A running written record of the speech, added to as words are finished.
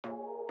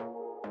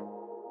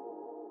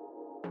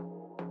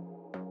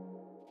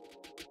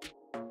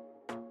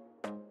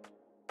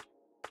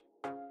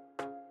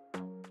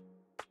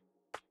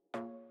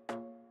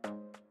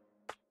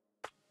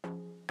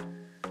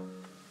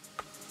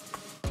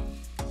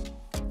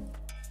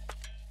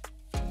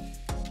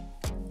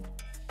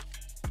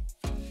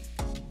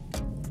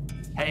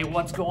Hey,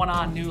 what's going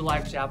on, New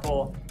Life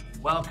Chapel?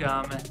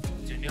 Welcome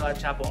to New Life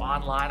Chapel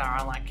Online,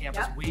 our online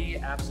campus. Yep. We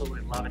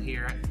absolutely love it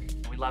here.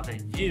 We love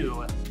that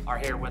you are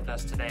here with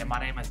us today. My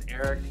name is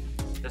Eric.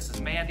 This is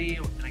Mandy,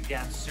 and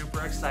again,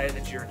 super excited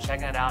that you're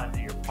checking it out and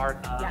that you're part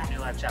of Yes. New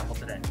Life Chapel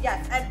today.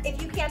 Yes, and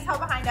if you can't tell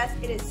behind us,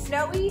 it is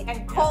snowy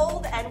and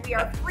cold, and we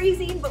are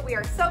freezing, but we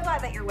are so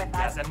glad that you're with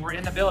us. Yes, and we're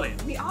in the building.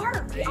 We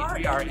are in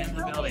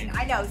the building.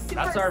 I know, super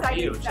That's our exciting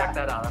view. stuff. Check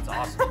that out. That's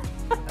awesome.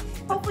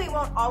 Hopefully it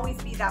won't always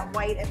be that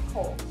white and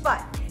cold,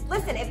 but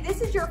listen, if this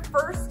is your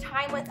first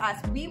time with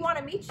us, we want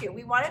to meet you.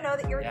 We want to know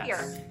that you're here.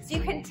 So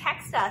you can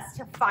text us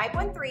to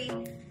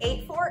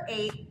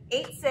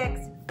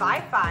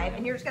 513-848-8655,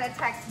 and you're just going to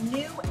text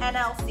new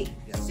NLC.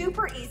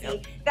 Super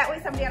easy. That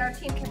way somebody on our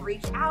team can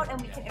reach out and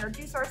we can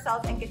introduce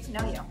ourselves and get to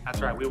know you. That's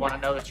right. We want to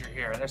know that you're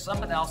here. And there's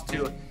something else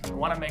too. We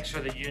want to make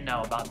sure that you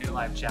know about New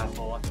Life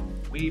Chapel.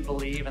 We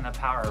believe in the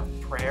power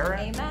of prayer.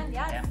 Amen.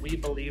 Yes. And we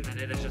believe that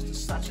it is just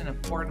such an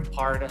important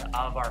part of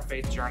our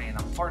faith journey, an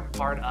important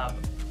part of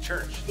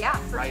church. Yeah,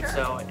 for right? sure.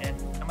 So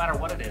no matter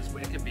what it is,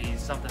 it could be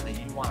something that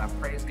you want to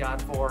praise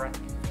God for,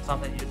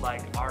 something you'd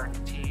like our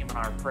team and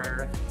our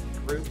prayer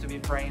group to be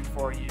praying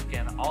for. You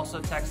can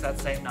also text that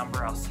same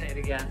number. I'll say it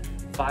again,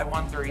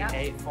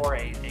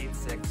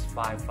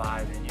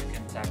 513-848-8655, and you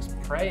can text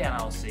Pray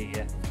NLC.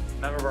 A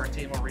member of our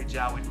team will reach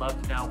out. We'd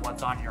love to know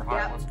what's on your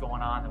heart, what's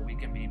going on that we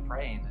can be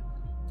praying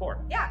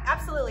for. Yeah,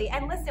 absolutely.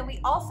 And listen, we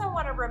also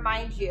want to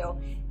remind you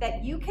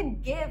that you can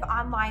give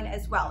online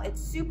as well.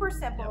 It's super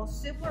simple,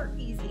 super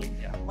easy.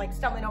 Like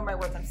stumbling over my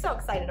words. I'm so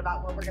excited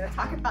about what we're going to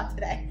talk about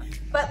today.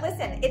 But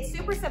listen, it's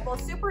super simple,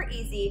 super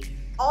easy.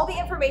 All the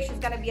information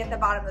is going to be at the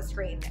bottom of the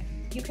screen.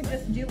 You can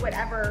just do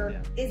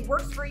whatever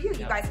works for you.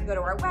 You guys can go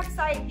to our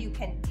website, you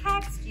can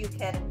text, you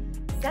can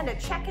send a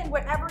check-in,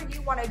 whatever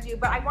you want to do.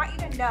 But I want you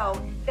to know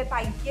that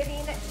by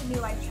giving to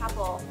New Life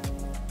Chapel,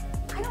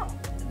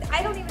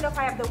 I don't even know if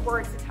I have the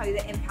words to tell you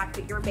the impact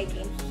that you're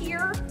making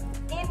here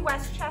in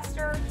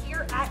Westchester,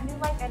 here at New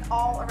Life, and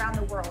all around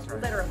the world,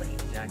 literally.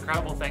 Yeah,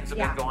 incredible things have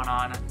been going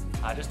on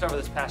just over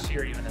this past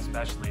year, even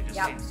especially.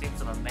 Just seen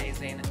some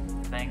amazing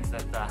things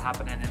that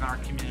happening in our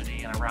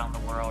community and around the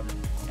world.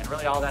 And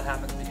really all that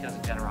happens because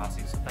of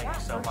generosity. So thank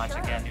you so much.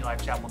 Again,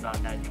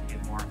 newlifechapel.net, you can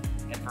get more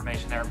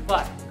information there.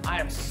 But I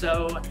am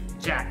so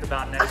jacked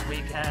about next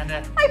weekend.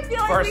 I feel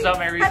like for we so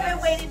many reasons. have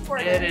been waiting for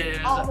it this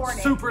is all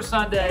morning. Super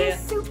Sunday. It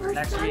is Super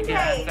next Sunday.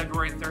 weekend,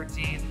 February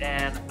 13th.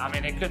 And I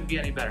mean, it couldn't be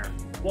any better.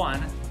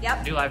 One,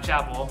 New Life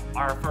Chapel,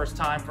 our first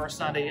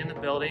Sunday in the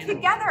building.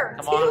 Together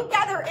in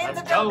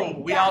the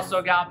building. We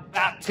also got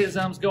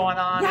baptisms going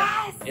on.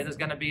 Yes. It is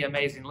going to be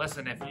amazing.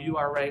 Listen, if you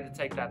are ready to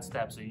take that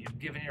step, so you've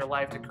given your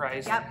life to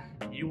Christ,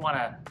 and you want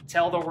to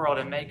tell the world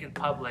and make it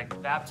public,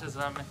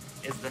 baptism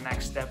is the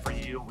next step for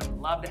you. We'd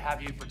love to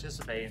have you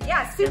participate.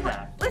 Yeah, super. In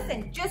that.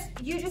 Listen,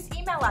 you just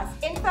email us,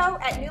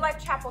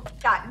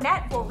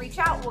 info@newlifechapel.net. We'll reach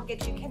out, we'll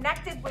get you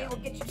connected, we will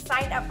get you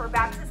signed up for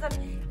baptism.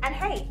 And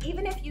hey,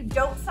 even if you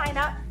don't sign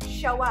up,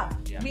 show up.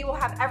 We will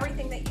have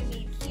everything that you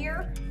need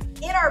here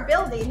in our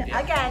building,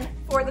 again,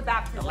 for the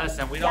baptism. And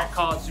listen, we don't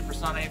call it Super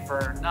Sunday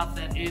for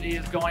nothing. It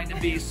is going to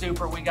be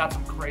super. We got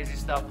some crazy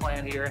stuff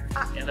planned here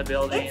in the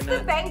building. It's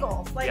the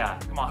Bengals. Like,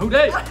 come on, who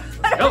dey?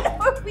 I don't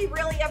know if we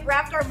really have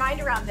wrapped our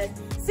mind around this.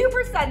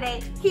 Super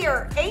Sunday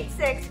here,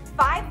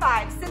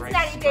 8655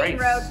 Cincinnati Dayton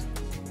Road.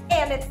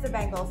 And it's the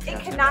Bengals.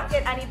 It cannot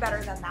get any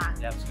better than that.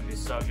 Yep, it's going to be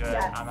so good.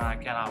 I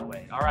cannot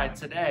wait. All right,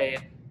 today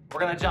we're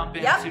going to jump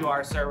into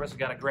our service. We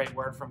got a great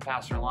word from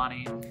Pastor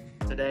Lonnie.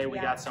 Today we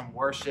got some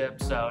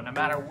worship. So no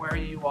matter where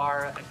you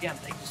are, again,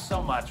 thank you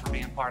so much for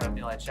being part of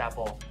New Life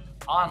Chapel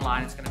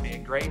Online. It's going to be a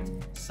great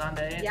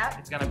Sunday.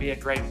 It's going to be a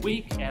great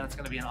week, and it's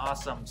going to be an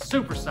awesome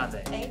Super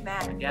Sunday.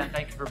 Amen. Again,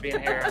 thank you for being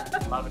here.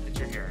 Love it that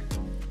you're here.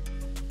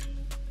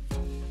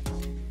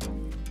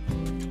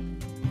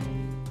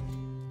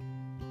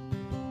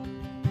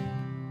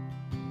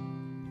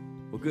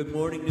 Good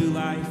morning, New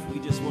Life. We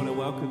just want to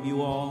welcome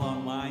you all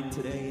online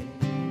today.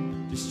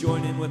 And just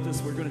join in with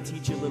us. We're going to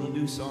teach you a little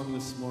new song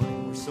this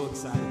morning. We're so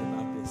excited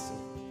about this. So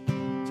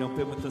jump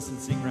in with us and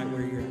sing right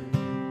where you're at.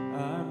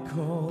 I'm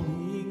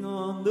calling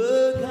on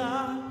the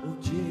God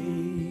of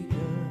Jacob,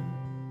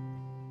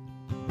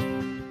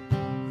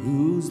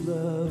 whose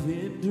love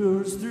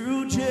endures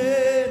through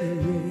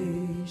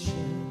generations.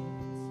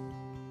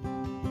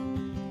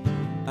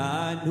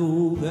 I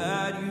know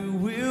that you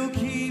will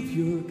keep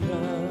your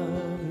covenant.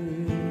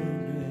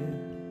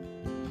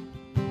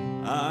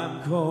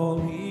 I'm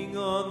calling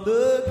on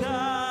the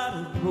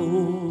God of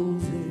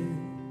Moses,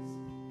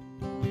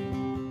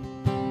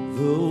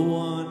 the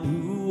one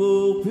who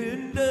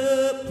opened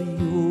up the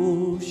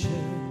ocean.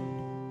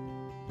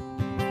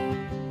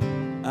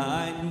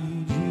 I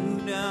need you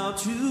now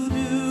to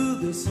do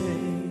the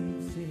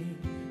same thing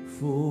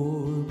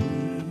for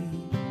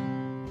me.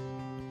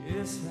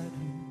 Yes, I do.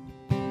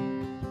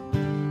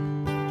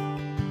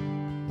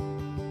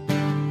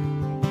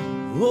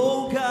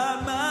 Oh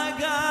God, my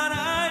God,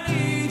 I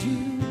need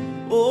you.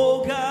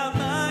 Oh God,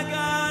 my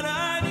God,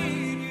 I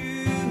need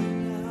you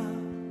now.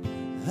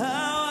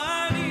 How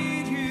I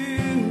need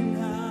you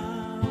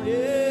now,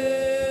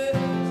 yeah.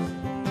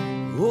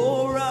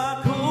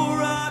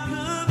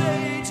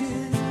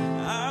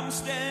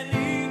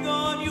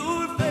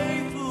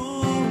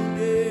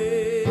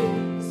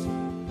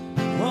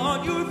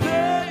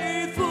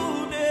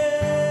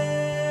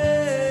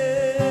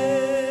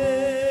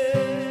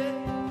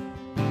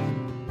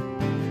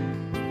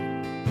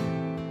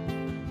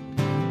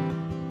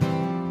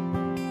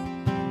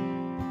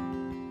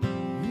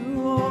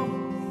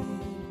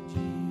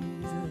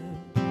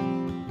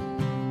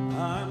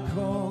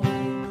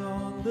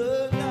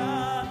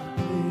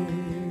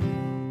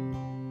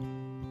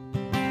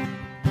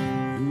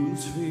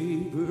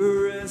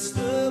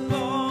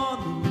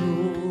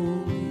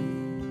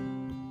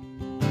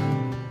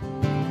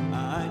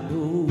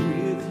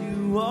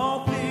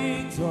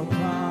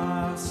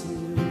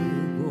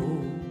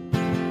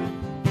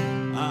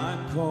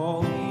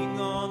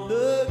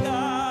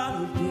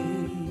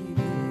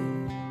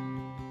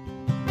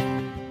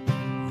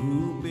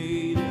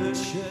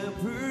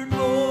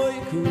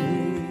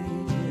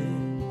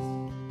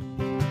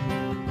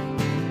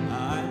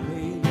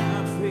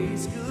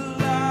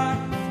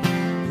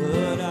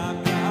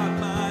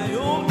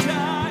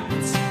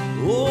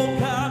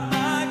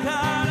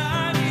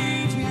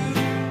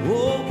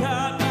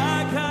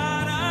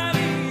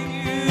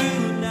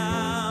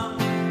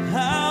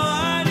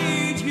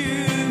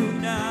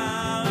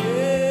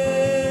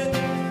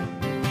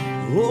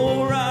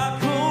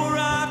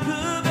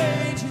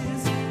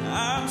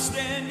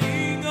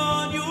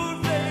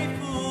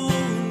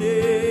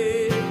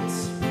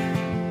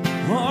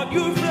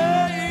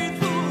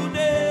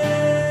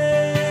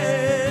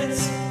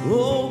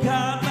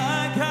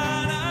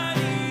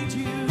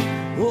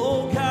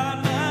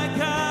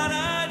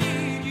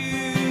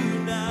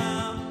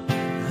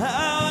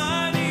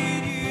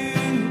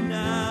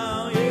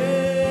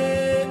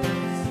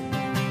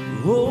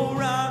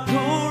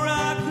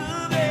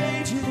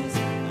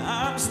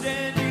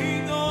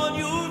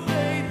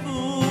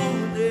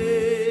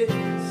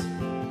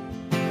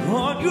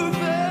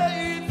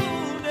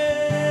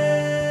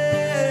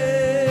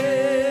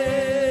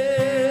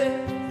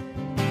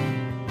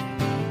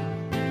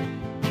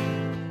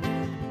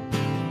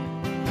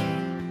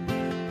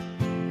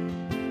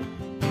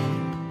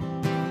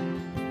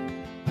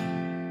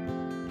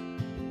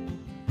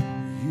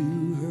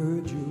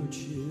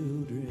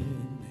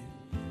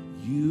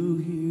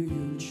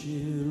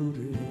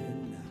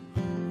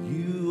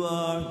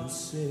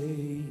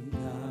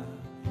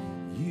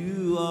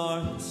 You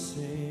are the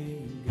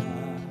same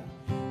God.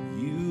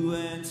 You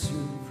answer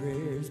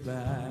prayers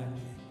back,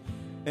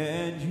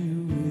 and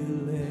you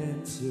will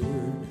answer.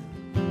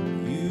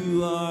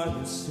 You are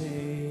the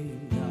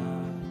same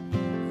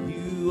God.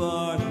 You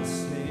are the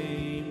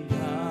same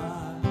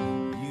God.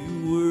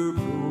 You were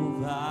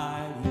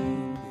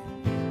providing.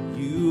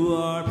 You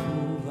are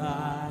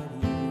providing.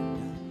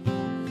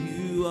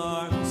 You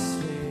are the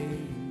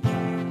same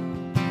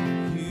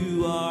God.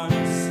 You are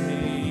the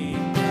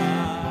same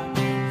God.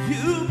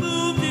 You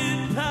moved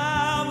in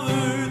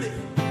power.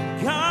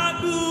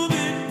 God moved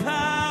in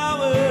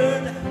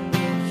power.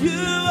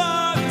 You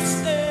are the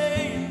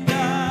same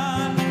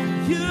God.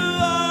 You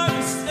are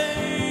the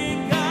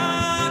same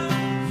God.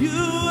 You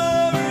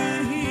are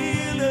a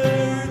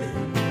healer.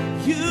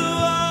 You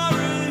are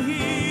a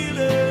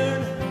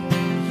healer.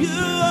 You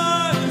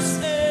are the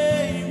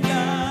same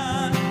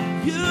God.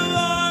 You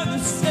are the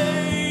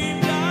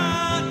same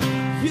God.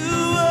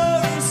 You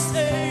are a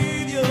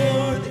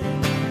Savior.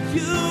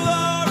 You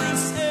are a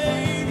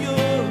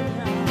Savior.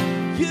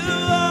 You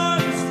are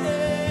the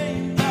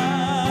same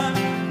God.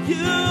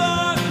 You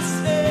are the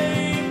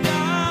same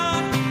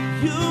God.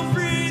 You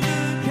free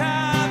the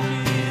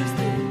captives.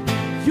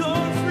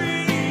 You're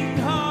freeing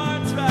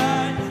hearts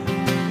right now.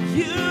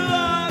 You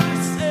are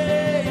the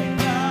same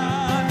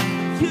God.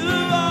 You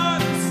are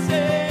the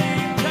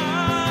same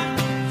God.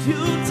 You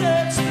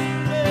touch the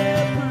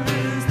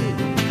lepers.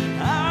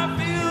 I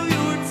feel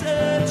your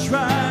touch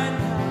right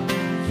now.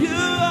 You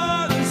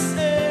are the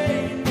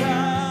same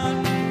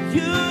God.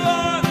 You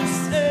are the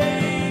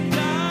same God.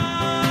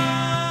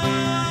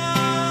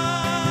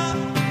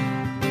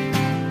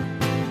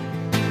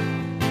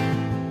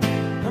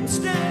 I'm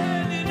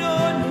standing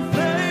on your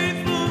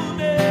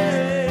faithfulness.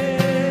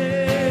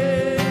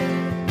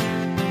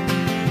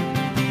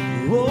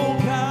 Oh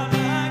God,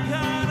 my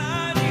God,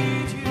 I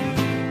need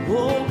you.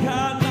 Oh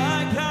God,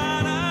 my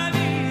God, I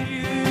need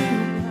you.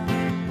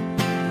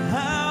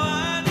 How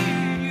I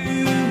need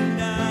you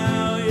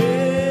now,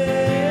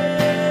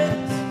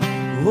 yes.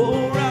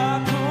 Oh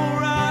rock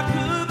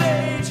of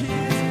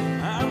ages,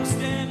 I'm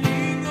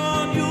standing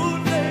on your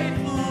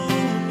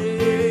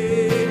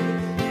faithfulness.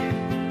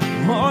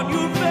 On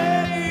your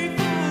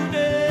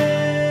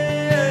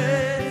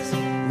faithfulness.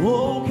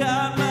 Oh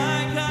God,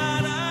 my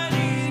God, I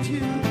need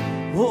you.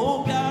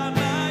 Oh God,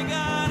 my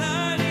God,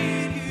 I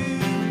need you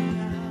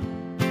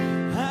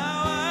now.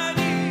 How I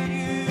need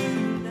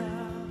you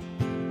now.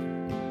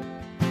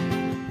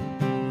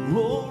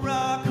 Oh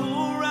rock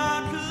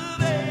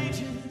of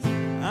ages,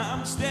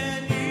 I'm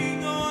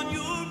standing on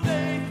your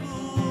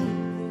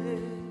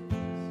faithfulness.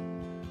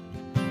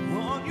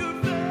 On your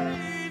faithfulness.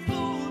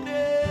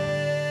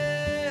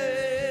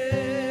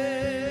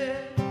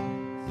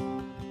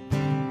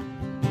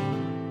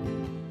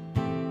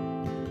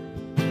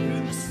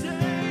 You're the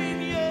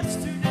same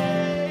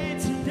yesterday,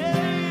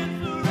 today,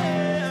 and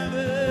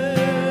forever.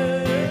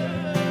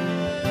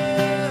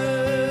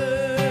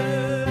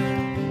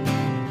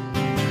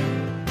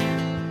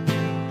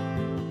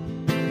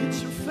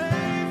 It's your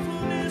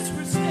faithfulness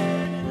we're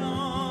standing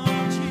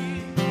on, Jesus.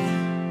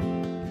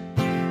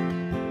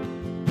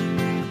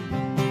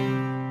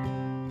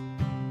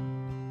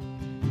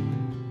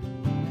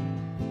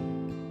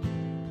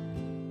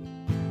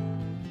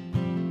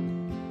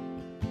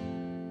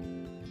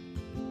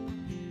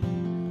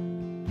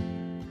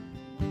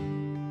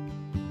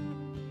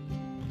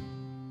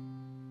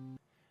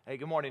 Hey,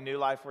 good morning, New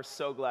Life. We're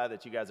so glad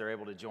that you guys are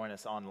able to join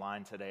us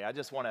online today. I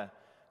just want to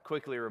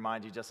quickly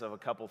remind you just of a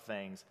couple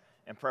things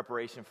in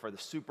preparation for the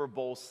Super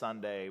Bowl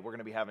Sunday. We're going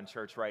to be having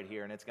church right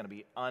here, and it's going to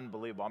be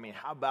unbelievable. I mean,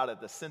 how about it?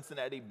 The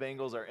Cincinnati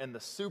Bengals are in the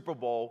Super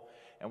Bowl,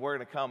 and we're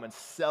going to come and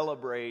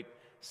celebrate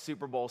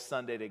Super Bowl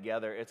Sunday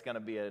together. It's going to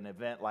be an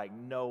event like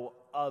no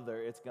other.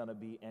 It's going to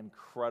be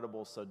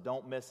incredible, so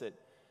don't miss it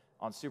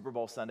on Super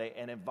Bowl Sunday,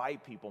 and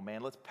invite people,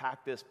 man. Let's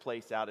pack this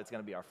place out. It's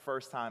going to be our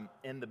first time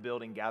in the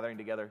building gathering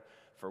together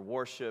for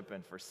worship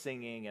and for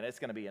singing, and it's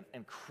going to be an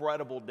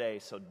incredible day,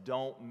 so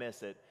don't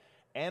miss it.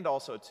 And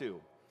also, too,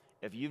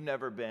 if you've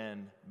never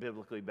been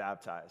biblically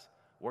baptized,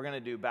 we're going to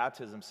do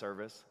baptism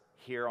service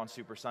here on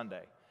Super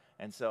Sunday.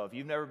 And so if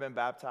you've never been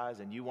baptized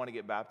and you want to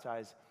get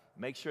baptized,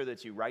 make sure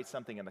that you write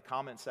something in the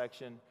comment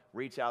section,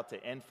 reach out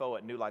to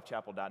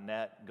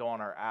info@newlifechapel.net, go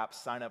on our app,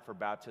 sign up for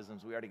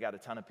baptisms. We already got a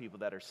ton of people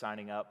that are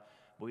signing up,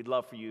 but we'd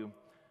love for you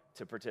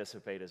to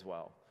participate as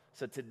well.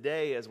 So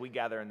today, as we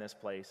gather in this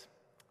place,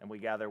 and we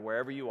gather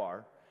wherever you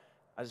are,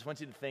 I just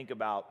want you to think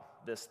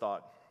about this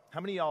thought. How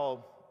many of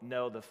y'all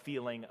know the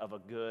feeling of a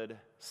good,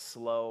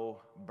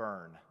 slow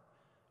burn?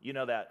 You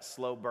know that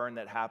slow burn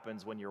that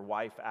happens when your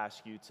wife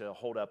asks you to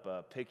hold up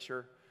a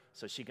picture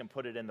so she can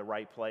put it in the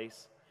right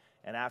place,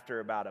 and after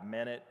about a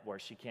minute where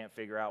she can't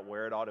figure out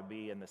where it ought to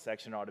be and the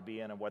section it ought to be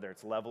in and whether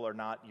it's level or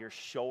not, your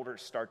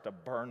shoulders start to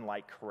burn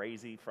like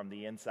crazy from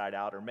the inside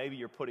out. Or maybe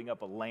you're putting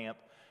up a lamp,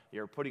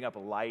 you're putting up a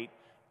light,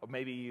 Or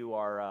maybe you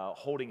are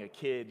holding a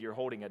kid, you're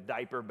holding a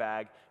diaper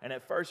bag, and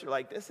at first you're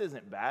like, this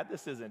isn't bad,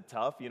 this isn't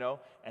tough, you know?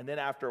 And then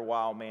after a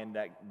while, man,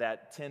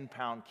 that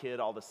 10-pound kid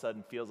all of a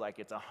sudden feels like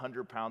it's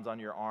 100 pounds on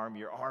your arm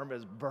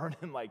is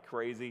burning like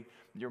crazy,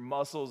 your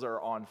muscles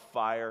are on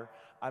fire.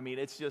 I mean,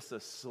 it's just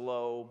a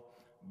slow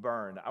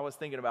burn. I was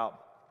thinking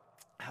about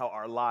how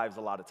our lives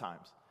a lot of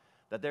times,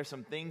 that there's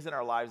some things in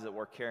our lives that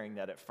we're carrying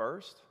that at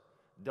first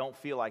don't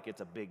feel like it's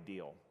a big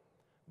deal,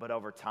 but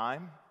over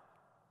time,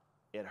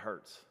 it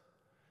hurts.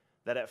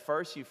 That at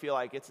first you feel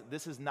like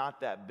this is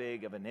not that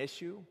big of an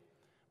issue,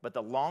 but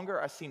the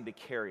longer I seem to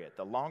carry it,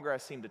 the longer I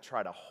seem to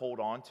try to hold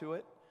on to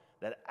it,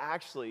 that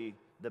actually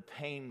the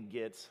pain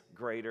gets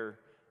greater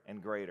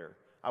and greater.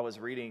 I was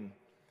reading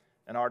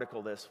an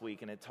article this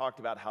week, and it talked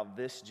about how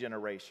this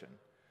generation,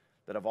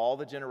 that of all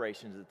the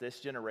generations, that this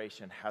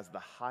generation has the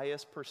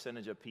highest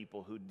percentage of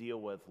people who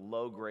deal with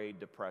low-grade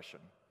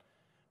depression.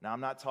 Now,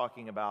 I'm not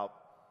talking about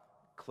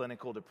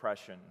clinical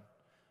depression.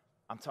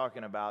 I'm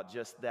talking about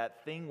just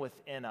that thing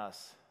within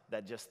us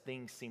that just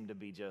things seem to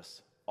be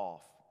just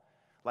off.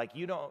 Like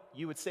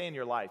you would say in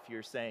your life,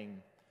 you're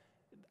saying,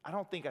 I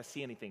don't think I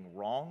see anything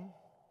wrong,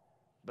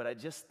 but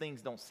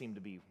things don't seem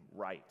to be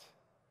right.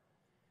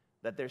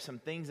 That there's some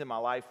things in my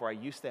life where I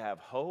used to have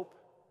hope,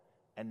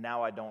 and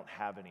now I don't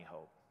have any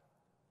hope.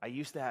 I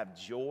used to have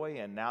joy,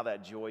 and now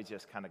that joy's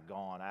just kind of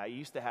gone. I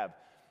used to have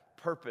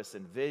purpose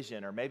and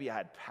vision, or maybe I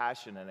had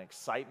passion and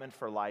excitement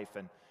for life,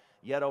 and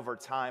yet over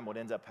time, what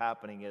ends up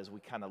happening is we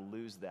kind of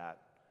lose that.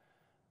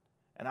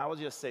 And I will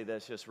just say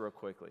this just real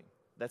quickly.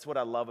 That's what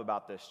I love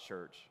about this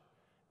church,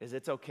 is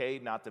it's okay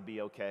not to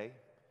be okay.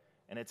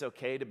 And it's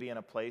okay to be in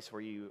a place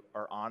where you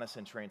are honest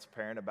and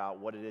transparent about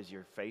what it is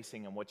you're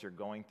facing and what you're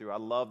going through. I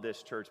love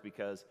this church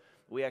because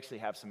we actually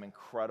have some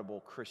incredible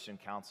Christian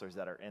counselors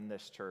that are in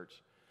this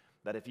church.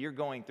 That if you're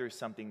going through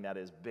something that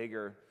is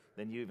bigger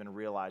than you even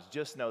realize,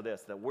 just know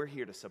this, that we're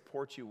here to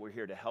support you, we're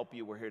here to help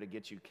you, we're here to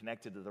get you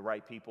connected to the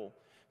right people,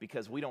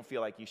 because we don't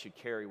feel like you should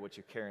carry what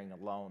you're carrying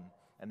alone.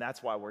 And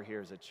that's why we're here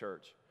as a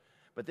church.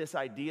 But this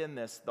idea and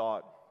this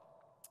thought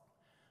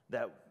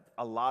that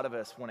a lot of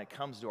us, when it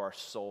comes to our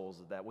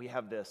souls, that we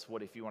have this,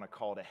 what if you want to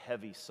call it a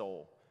heavy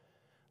soul.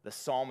 The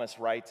psalmist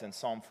writes in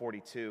Psalm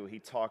 42,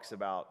 he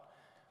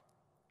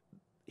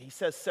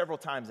says several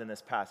times in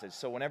this passage,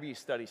 so whenever you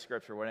study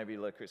Scripture, whenever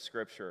you look at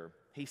Scripture,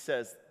 he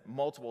says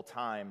multiple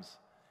times,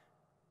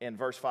 in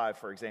verse 5,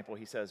 for example,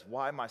 he says,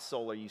 why, my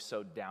soul, are you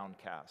so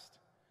downcast?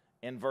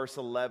 In verse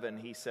 11,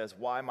 he says,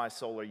 why, my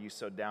soul, are you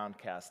so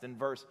downcast? In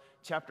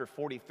chapter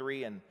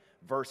 43 and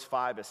verse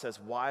 5, it says,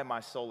 why, my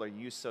soul, are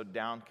you so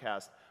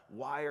downcast?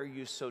 Why are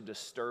you so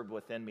disturbed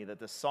within me? That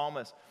the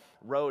psalmist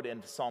wrote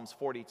in Psalms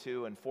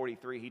 42 and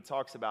 43, he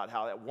talks about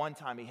how at one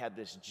time he had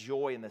this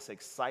joy and this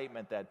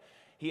excitement that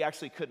he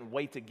actually couldn't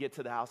wait to get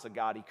to the house of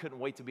God. He couldn't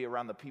wait to be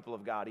around the people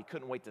of God. He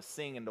couldn't wait to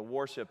sing and to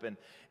worship. And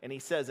he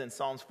says in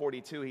Psalms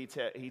 42,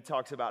 he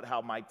talks about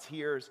how my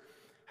tears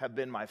have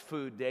been my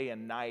food day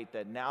and night,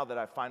 that now that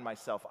I find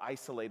myself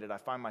isolated, I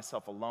find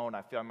myself alone,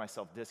 I find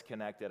myself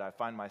disconnected, I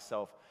find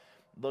myself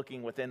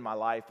looking within my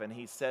life, and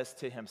he says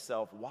to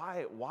himself,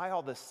 why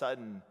all of a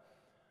sudden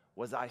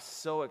was I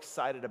so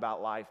excited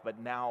about life, but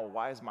now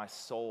why is my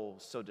soul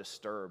so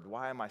disturbed?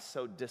 Why am I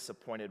so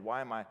disappointed?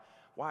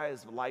 Why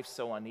is life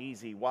so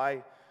uneasy?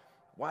 Why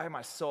am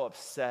I so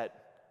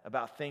upset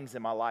about things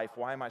in my life?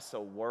 Why am I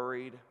so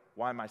worried?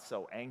 Why am I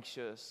so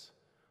anxious?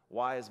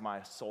 Why is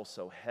my soul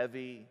so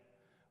heavy?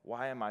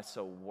 Why am I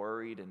so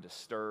worried and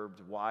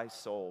disturbed? Why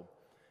soul?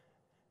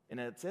 And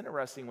it's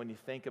interesting when you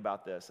think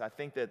about this. I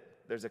think that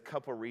there's a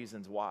couple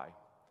reasons why.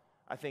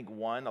 I think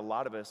one, a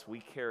lot of us, we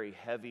carry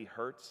heavy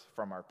hurts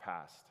from our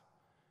past.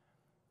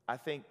 I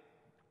think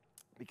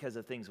because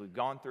of things we've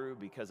gone through,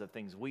 because of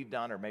things we've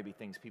done, or maybe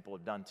things people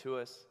have done to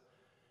us,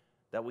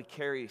 that we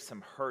carry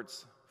some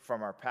hurts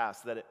from our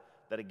past. That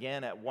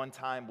again, at one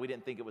time, we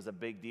didn't think it was a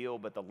big deal,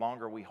 but the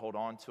longer we hold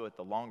on to it,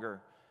 the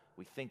longer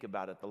we think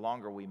about it, the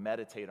longer we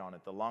meditate on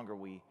it, the longer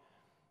we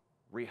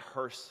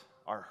rehearse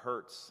our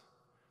hurts,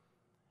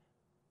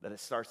 that it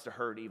starts to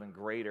hurt even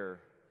greater.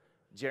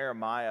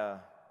 Jeremiah,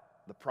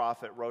 the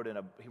prophet, wrote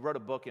a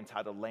book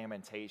entitled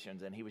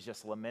Lamentations, and he was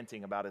just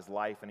lamenting about his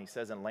life. And he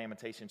says in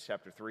Lamentations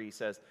chapter 3, he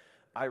says,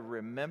 I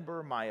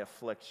remember my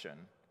affliction,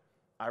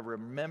 I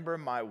remember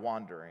my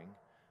wandering,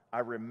 I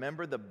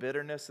remember the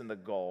bitterness and the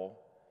gall,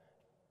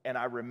 and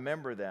I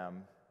remember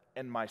them,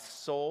 and my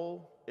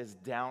soul is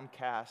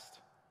downcast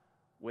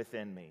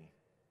within me.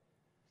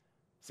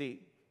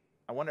 See,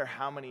 I wonder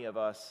how many of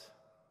us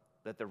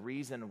that the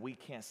reason we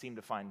can't seem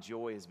to find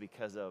joy is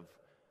because of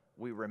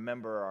we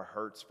remember our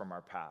hurts from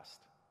our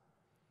past.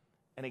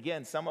 And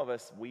again, some of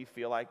us, we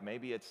feel like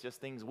maybe it's just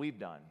things we've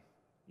done.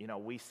 You know,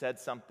 we said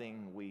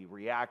something, we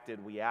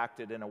reacted, we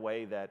acted in a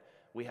way that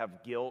we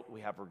have guilt,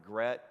 we have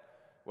regret.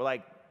 We're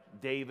like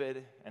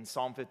David in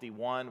Psalm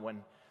 51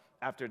 when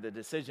after the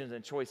decisions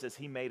and choices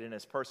he made in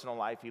his personal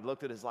life, he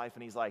looked at his life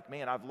and he's like,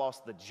 man, I've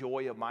lost the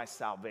joy of my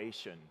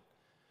salvation.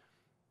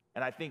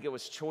 And I think it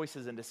was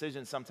choices and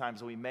decisions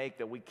sometimes we make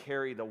that we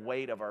carry the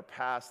weight of our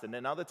past. And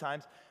then other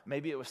times,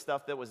 maybe it was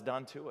stuff that was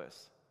done to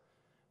us.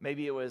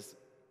 Maybe it was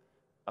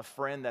a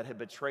friend that had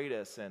betrayed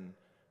us, and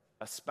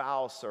a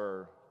spouse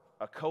or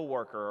a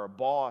coworker or a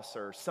boss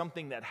or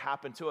something that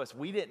happened to us.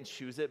 We didn't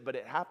choose it, but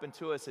it happened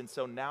to us, and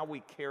so now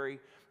we carry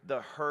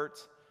the hurt,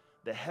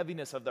 the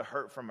heaviness of the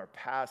hurt from our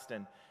past,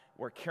 and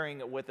we're carrying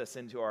it with us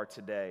into our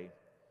today.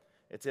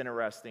 It's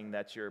interesting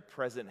that your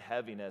present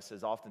heaviness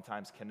is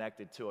oftentimes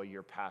connected to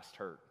your past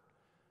hurt.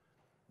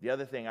 The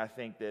other thing I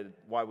think that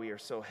why we are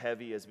so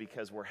heavy is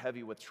because we're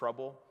heavy with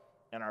trouble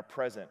in our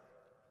present.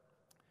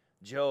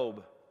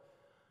 Job,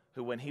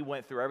 who when he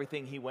went through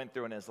everything he went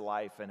through in his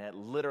life, and it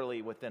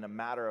literally within a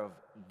matter of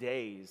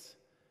days,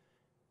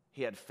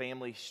 he had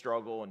family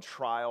struggle and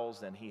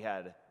trials, and he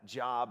had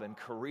job and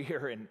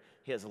career, and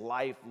his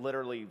life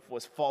literally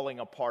was falling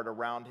apart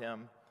around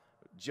him.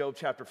 Job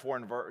chapter 4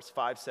 and verse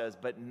 5 says,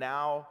 "But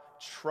now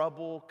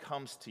trouble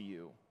comes to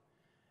you,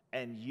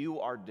 and you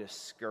are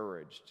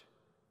discouraged.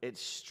 It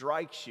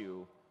strikes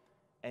you,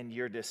 and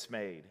you're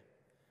dismayed."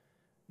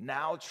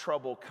 Now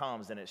trouble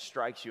comes, and it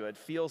strikes you. It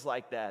feels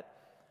like that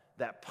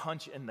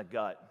punch in the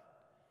gut,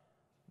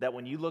 that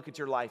when you look at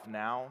your life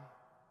now,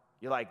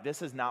 you're like,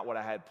 this is not what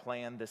I had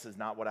planned. This is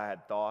not what I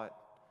had thought.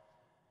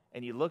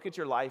 And you look at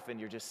your life, and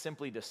you're just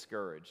simply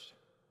discouraged.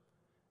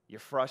 You're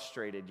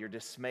frustrated. You're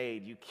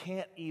dismayed. You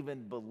can't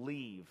even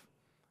believe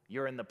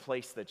you're in the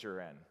place that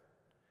you're in.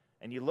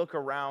 And you look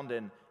around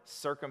in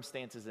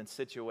circumstances and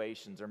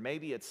situations, or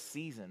maybe it's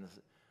seasons.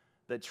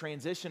 The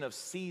transition of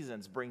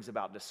seasons brings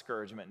about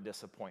discouragement and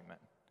disappointment.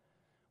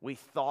 We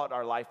thought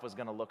our life was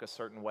going to look a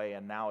certain way,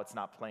 and now it's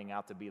not playing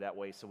out to be that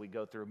way, so we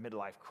go through a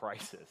midlife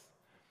crisis.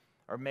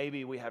 Or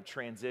maybe we have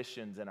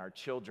transitions in our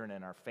children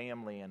and our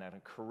family and in a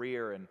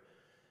career,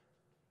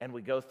 and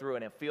we go through,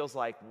 and it feels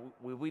like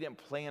we didn't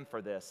plan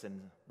for this,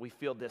 and we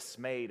feel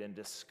dismayed and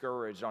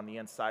discouraged on the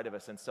inside of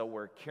us, and so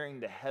we're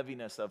carrying the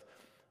heaviness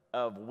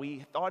of we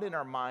thought in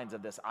our minds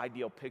of this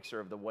ideal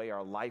picture of the way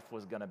our life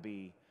was going to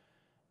be,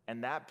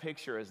 and that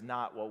picture is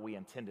not what we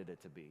intended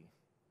it to be.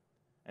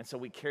 And so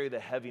we carry the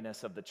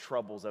heaviness of the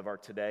troubles of our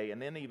today,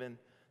 and then even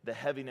the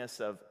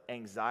heaviness of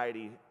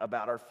anxiety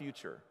about our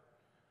future.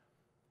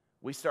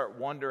 We start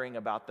wondering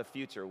about the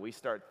future. We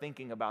start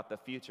thinking about the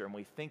future, and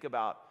we think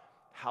about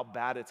how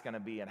bad it's going to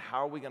be, and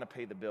how are we going to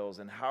pay the bills,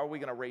 and how are we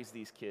going to raise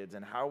these kids,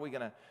 and how are we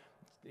going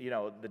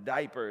to, the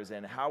diapers,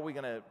 and how are we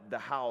going to, the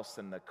house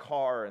and the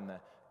car and the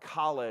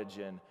college,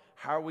 and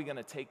how are we going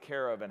to take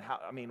care of, and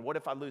what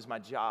if I lose my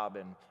job,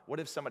 and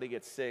what if somebody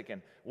gets sick,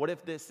 and what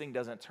if this thing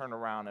doesn't turn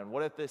around, and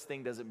what if this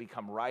thing doesn't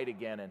become right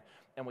again,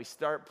 and we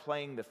start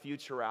playing the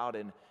future out,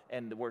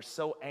 and we're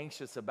so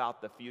anxious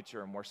about the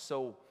future, and we're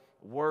so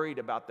worried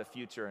about the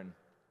future, and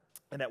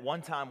at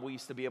one time we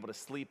used to be able to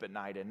sleep at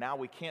night, and now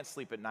we can't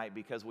sleep at night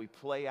because we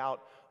play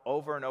out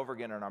over and over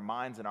again in our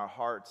minds and our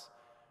hearts,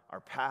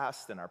 our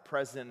past and our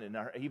present, and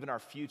even our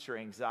future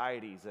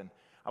anxieties. And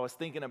I was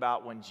thinking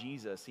about when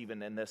Jesus,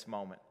 even in this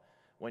moment,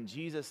 when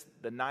Jesus,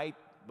 the night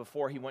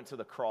before he went to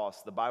the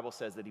cross, the Bible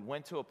says that he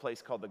went to a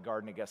place called the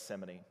Garden of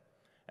Gethsemane.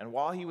 And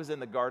while he was in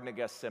the Garden of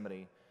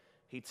Gethsemane,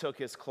 he took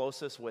his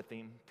closest with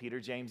him,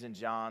 Peter, James, and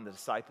John. The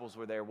disciples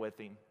were there with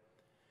him.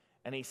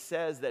 And he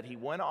says that he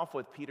went off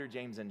with Peter,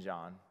 James, and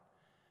John.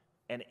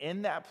 And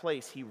in that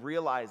place, he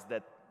realized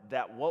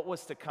that what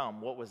was to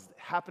come, what was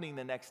happening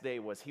the next day,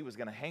 was he was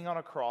going to hang on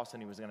a cross,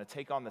 and he was going to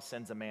take on the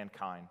sins of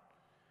mankind.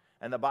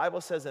 And the Bible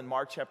says in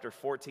Mark chapter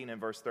 14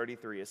 and verse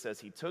 33, it says,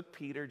 he took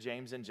Peter,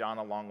 James, and John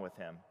along with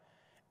him,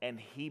 and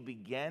he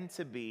began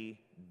to be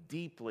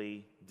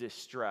deeply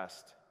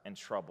distressed and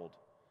troubled.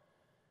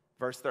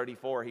 Verse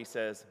 34, he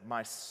says,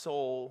 my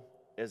soul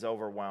is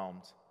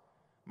overwhelmed.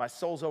 My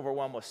soul's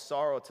overwhelmed with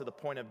sorrow to the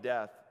point of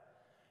death.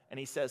 And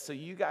he says, so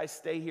you guys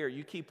stay here,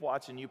 you keep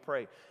watching, you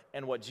pray.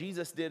 And what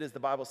Jesus did is the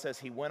Bible says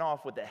he went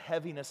off with the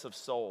heaviness of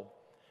soul.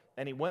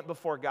 And he went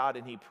before God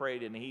and he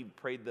prayed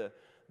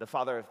the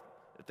Father,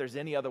 if there's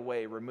any other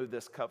way, remove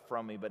this cup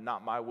from me, but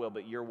not my will,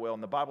 but your will.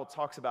 And the Bible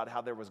talks about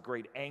how there was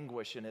great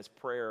anguish in his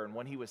prayer. And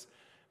when he was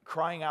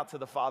crying out to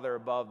the Father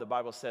above, the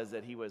Bible says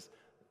that he was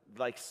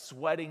like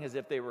sweating as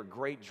if they were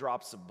great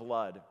drops of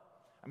blood.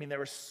 I mean, there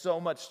was so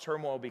much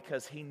turmoil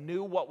because he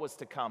knew what was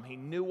to come. He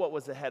knew what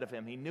was ahead of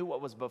him. He knew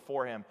what was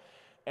before him.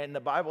 And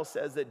the Bible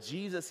says that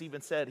Jesus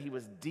even said he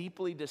was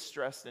deeply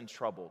distressed and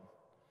troubled.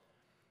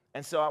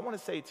 And so I want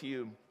to say to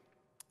you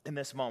in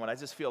this moment, I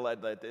just feel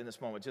led in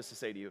this moment just to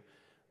say to you,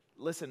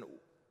 listen,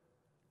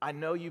 I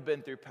know you've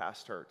been through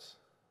past hurts.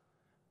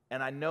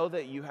 And I know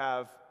that you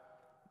have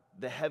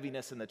the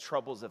heaviness and the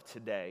troubles of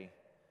today.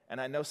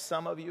 And I know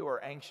some of you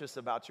are anxious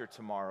about your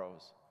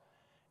tomorrows.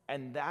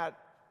 And that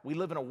we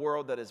live in a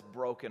world that is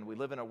broken. We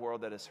live in a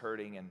world that is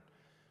hurting.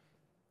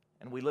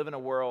 And we live in a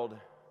world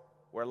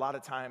where a lot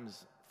of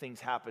times things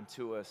happen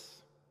to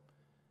us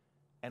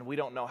and we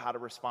don't know how to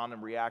respond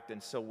and react.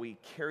 And so we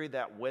carry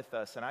that with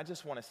us. And I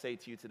just want to say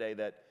to you today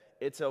that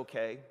it's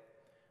okay,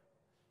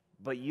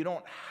 but you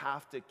don't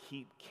have to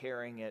keep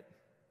carrying it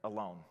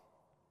alone.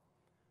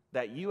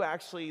 That you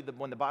actually,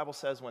 when the Bible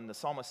says, when the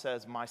psalmist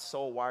says, my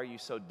soul, why are you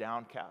so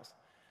downcast?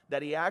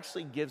 That he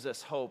actually gives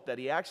us hope, that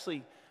he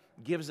actually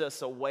gives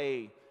us a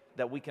way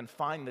that we can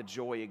find the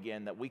joy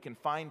again, that we can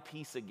find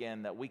peace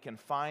again, that we can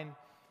find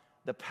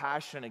the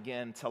passion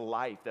again to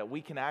life, that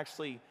we can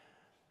actually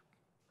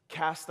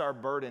cast our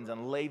burdens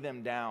and lay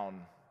them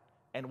down,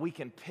 and we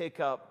can pick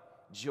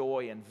up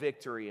joy and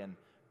victory and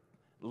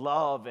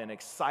love and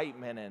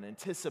excitement and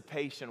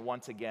anticipation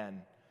once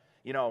again.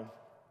 You know,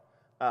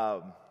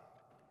 about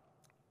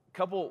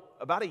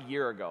a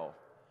year ago,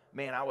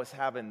 man, I was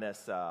having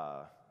this,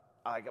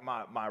 like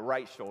my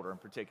right shoulder in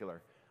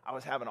particular, I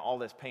was having all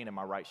this pain in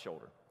my right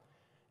shoulder.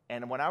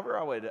 And whenever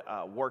I would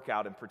work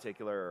out in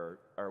particular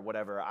or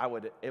whatever,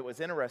 it was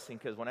interesting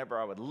because whenever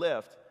I would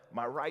lift,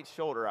 my right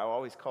shoulder, I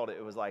always called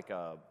it was like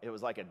a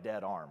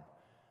dead arm.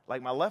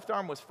 Like my left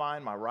arm was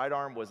fine, my right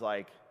arm was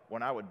like,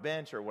 when I would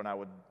bench or when I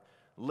would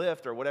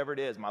lift or whatever it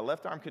is, my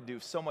left arm could do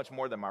so much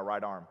more than my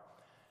right arm.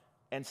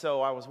 And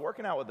so I was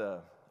working out with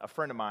a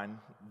friend of mine,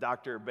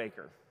 Dr.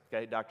 Baker,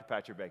 okay, Dr.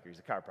 Patrick Baker, he's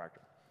a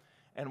chiropractor.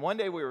 And one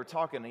day we were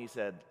talking, and he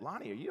said,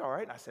 "Lonnie, are you all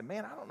right?" And I said,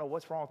 "Man, I don't know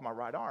what's wrong with my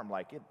right arm.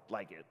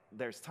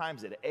 There's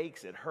times it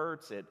aches, it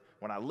hurts.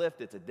 When I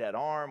lift, it's a dead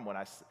arm.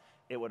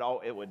 It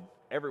would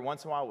every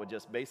once in a while, it would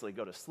just basically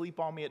go to sleep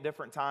on me at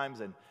different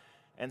times."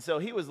 And so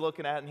he was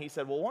looking at it, and he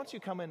said, "Well, why don't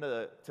you come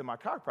into my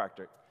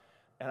chiropractor?"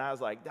 And I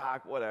was like,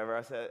 "Doc, whatever."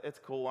 I said, "It's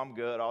cool, I'm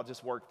good. I'll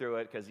just work through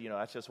it because,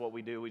 that's just what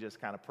we do. We just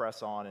kind of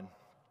press on." And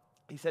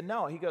he said,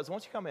 "No." He goes, "Why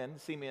don't you come in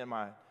and see me in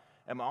my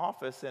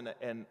office?"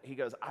 And he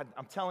goes,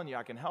 I'm telling you,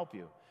 I can help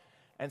you."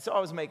 And so I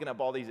was making up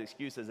all these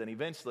excuses, and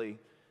eventually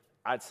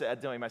I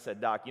said to him, I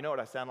said, "Doc, you know what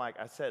I sound like?"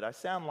 I said, "I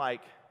sound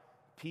like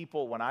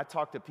people, when I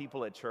talk to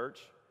people at church,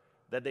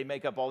 that they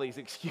make up all these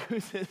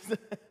excuses,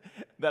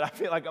 that I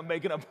feel like I'm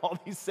making up all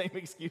these same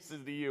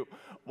excuses to you,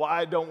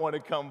 why I don't want to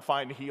come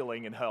find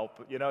healing and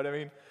help." You know what I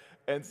mean?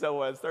 And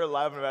so I started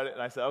laughing about it,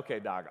 and I said, "Okay,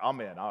 Doc,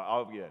 I'm in.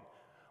 I'll be in."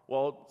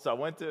 Well, so I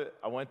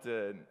went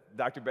to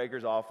Dr.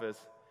 Baker's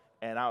office,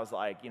 and I was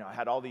like, I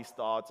had all these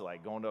thoughts,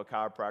 like going to a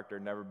chiropractor,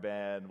 never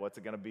been, what's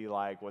it going to be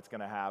like, what's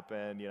going to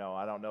happen,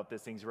 I don't know if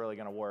this thing's really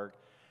going to work.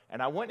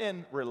 And I went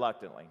in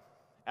reluctantly.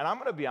 And I'm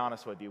going to be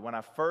honest with you, when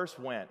I first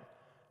went,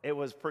 it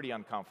was pretty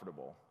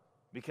uncomfortable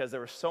because there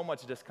was so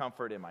much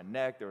discomfort in my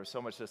neck, there was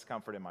so much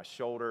discomfort in my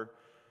shoulder.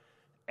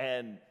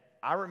 And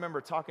I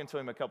remember talking to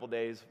him a couple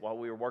days while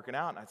we were working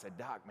out, and I said,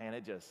 "Doc, man,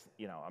 it just,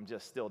 I'm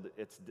just still,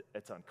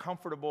 it's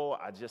uncomfortable,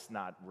 I'm just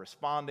not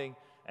responding."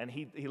 And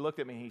he looked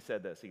at me and he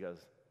said this, he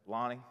goes,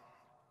 "Lonnie,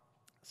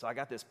 so I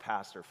got this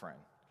pastor friend,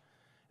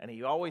 and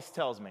he always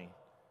tells me,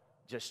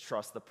 just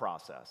trust the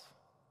process.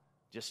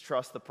 Just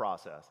trust the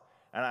process."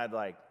 And I'd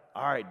like,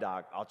 "All right,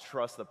 Doc, I'll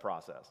trust the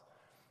process."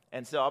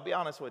 And so I'll be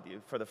honest with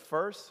you, for the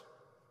first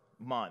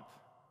month,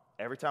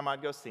 every time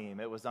I'd go see him,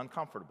 it was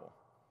uncomfortable.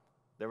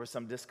 There was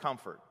some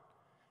discomfort.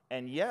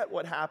 And yet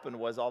what happened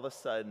was all of a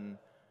sudden,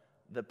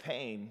 the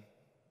pain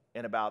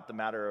in about the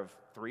matter of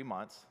 3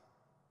 months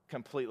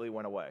completely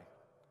went away.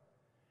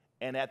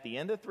 And at the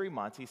end of 3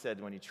 months, he said,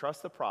 when you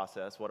trust the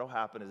process, what will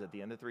happen is at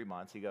the end of 3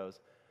 months, he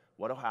goes,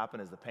 what will happen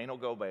is the pain will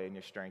go away and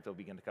your strength will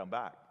begin to come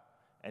back.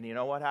 And you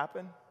know what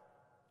happened?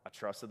 I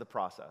trusted the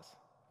process.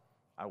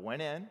 I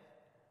went in.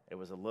 It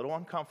was a little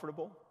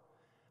uncomfortable.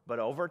 But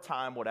over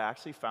time, what I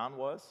actually found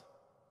was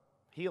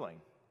healing.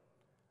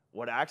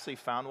 What I actually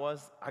found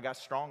was I got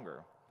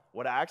stronger.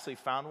 What I actually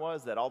found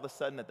was that all of a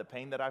sudden that the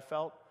pain that I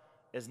felt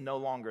is no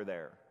longer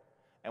there.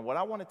 And what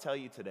I want to tell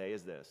you today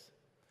is this,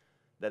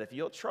 that if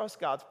you'll trust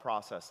God's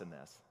process in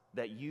this,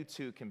 that you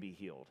too can be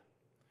healed.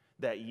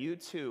 That you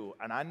too,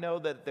 and I know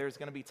that there's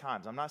going to be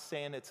times, I'm not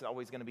saying it's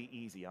always going to be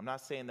easy. I'm not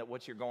saying that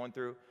what you're going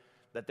through,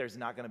 that there's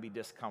not going to be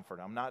discomfort.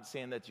 I'm not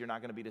saying that you're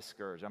not going to be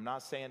discouraged. I'm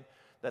not saying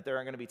that there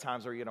are going to be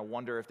times where you're going to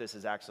wonder if this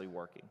is actually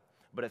working.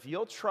 But if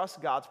you'll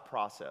trust God's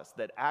process,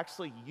 that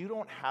actually you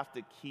don't have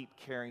to keep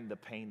carrying the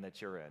pain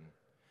that you're in,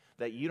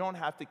 that you don't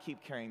have to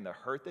keep carrying the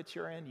hurt that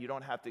you're in, you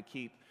don't have to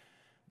keep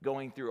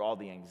going through all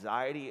the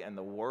anxiety and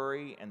the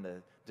worry and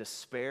the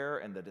despair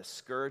and the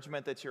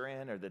discouragement that you're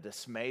in or the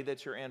dismay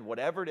that you're in,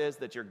 whatever it is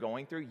that you're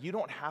going through, you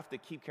don't have to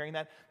keep carrying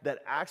that. That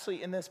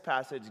actually in this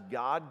passage,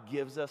 God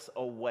gives us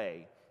a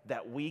way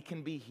that we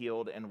can be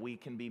healed and we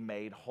can be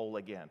made whole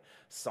again.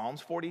 Psalms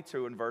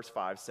 42 and verse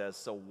 5 says,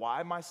 "So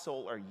why, my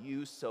soul, are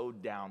you so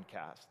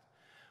downcast?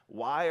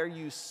 Why are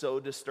you so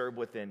disturbed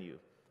within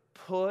you?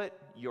 Put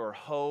your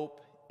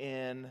hope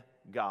in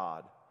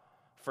God,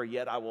 for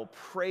yet I will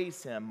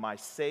praise him, my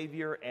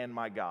Savior and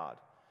my God."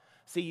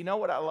 See, you know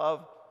what I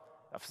love?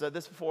 I've said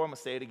this before, I'm going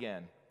to say it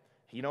again.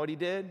 You know what he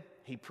did?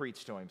 He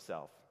preached to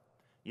himself.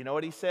 You know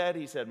what he said?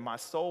 He said, "My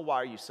soul, why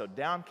are you so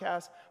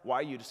downcast? Why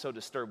are you so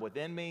disturbed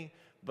within me?"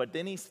 But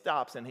then he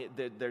stops and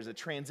there's a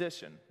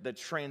transition. The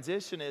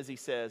transition is, he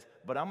says,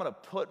 "But I'm going to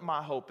put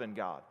my hope in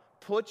God."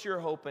 Put your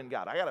hope in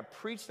God. I got to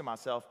preach to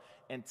myself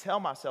and tell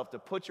myself to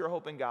put your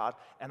hope in God,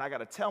 and I got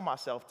to tell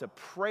myself to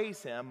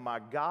praise him, my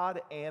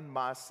God and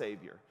my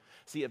Savior.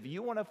 See, if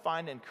you want to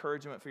find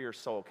encouragement for your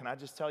soul, can I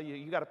just tell you,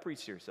 you got to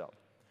preach to yourself.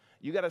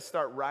 You got to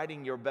start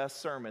writing your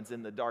best sermons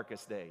in the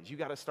darkest days. You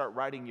got to start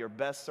writing your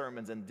best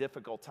sermons in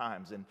difficult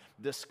times and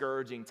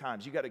discouraging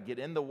times. You got to get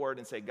in the Word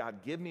and say,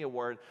 God, give me a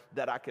word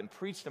that I can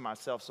preach to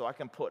myself so I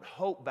can put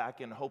hope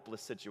back in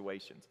hopeless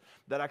situations,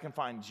 that I can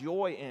find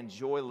joy in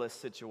joyless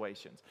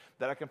situations,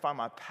 that I can find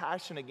my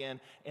passion again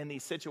in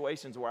these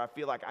situations where I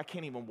feel like I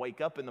can't even wake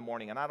up in the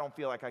morning and I don't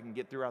feel like I can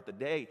get throughout the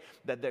day,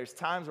 that there's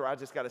times where I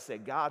just got to say,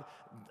 God,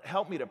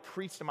 help me to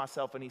preach to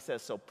myself. And he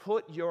says, so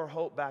put your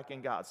hope back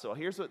in God. So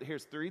here's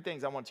 3 things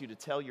I want you to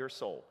tell your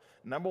soul.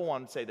 Number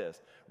 1, say this: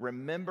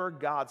 remember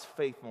God's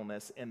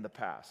faithfulness in the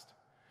past.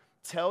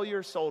 Tell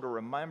your soul to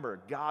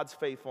remember God's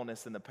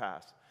faithfulness in the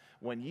past.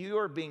 When you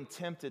are being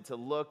tempted to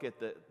look at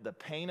the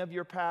pain of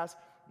your past,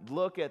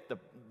 look at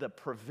the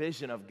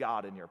provision of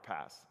God in your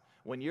past.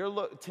 When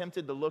you're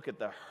tempted to look at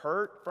the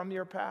hurt from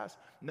your past,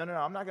 no,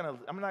 I'm not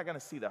gonna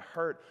see the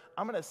hurt.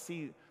 I'm gonna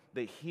see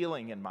the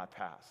healing in my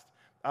past.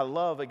 I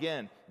love,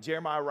 again,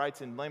 Jeremiah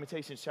writes in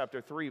Lamentations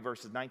chapter 3,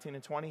 verses 19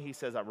 and 20, he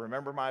says, I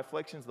remember my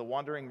afflictions, the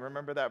wandering,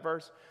 remember that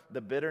verse? The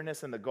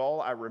bitterness and the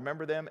gall, I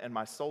remember them, and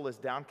my soul is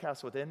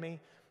downcast within me.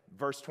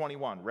 Verse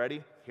 21,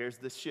 ready? Here's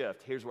the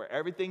shift. Here's where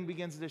everything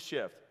begins to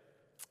shift.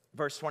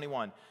 Verse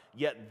 21,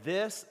 yet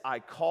this I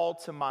call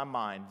to my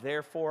mind,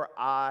 therefore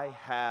I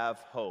have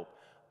hope.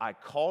 I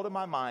call to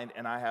my mind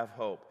and I have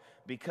hope.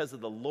 Because of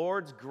the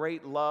Lord's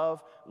great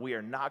love, we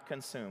are not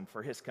consumed,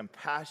 for his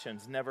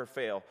compassions never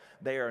fail.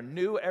 They are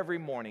new every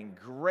morning.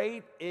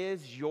 Great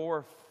is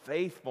your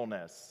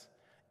faithfulness.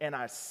 And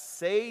I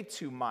say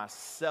to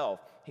myself,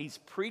 he's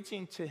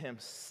preaching to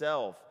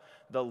himself,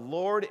 the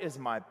Lord is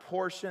my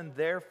portion,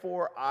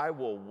 therefore I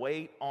will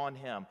wait on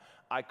him.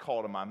 I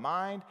call to my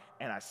mind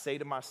and I say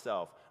to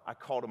myself, I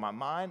call to my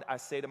mind, I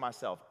say to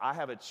myself, I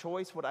have a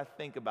choice what I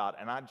think about,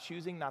 and I'm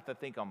choosing not to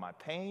think on my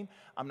pain.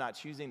 I'm not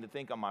choosing to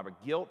think on my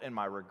guilt and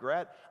my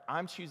regret.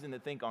 I'm choosing to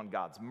think on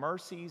God's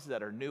mercies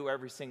that are new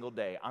every single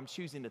day. I'm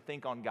choosing to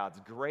think on God's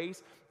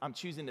grace. I'm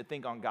choosing to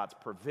think on God's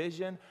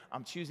provision.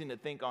 I'm choosing to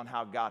think on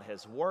how God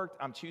has worked.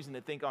 I'm choosing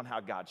to think on how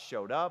God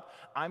showed up.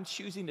 I'm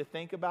choosing to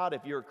think about,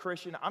 if you're a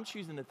Christian, I'm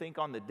choosing to think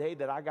on the day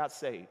that I got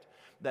saved.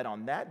 That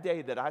on that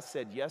day that I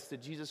said yes to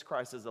Jesus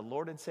Christ as the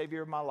Lord and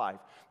Savior of my life,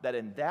 that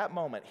in that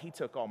moment, he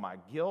took all my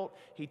guilt,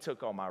 he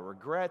took all my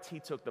regrets, he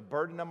took the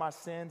burden of my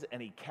sins,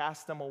 and he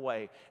cast them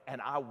away.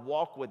 And I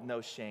walk with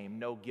no shame,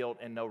 no guilt,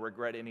 and no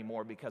regret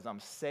anymore because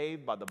I'm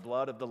saved by the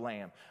blood of the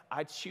Lamb.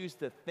 I choose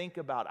to think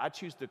about, I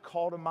choose to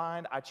call to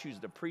mind, I choose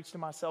to preach to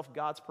myself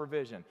God's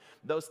provision.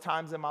 Those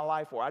times in my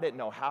life where I didn't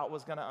know how it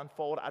was going to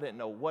unfold, I didn't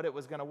know what it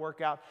was going to work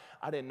out,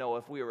 I didn't know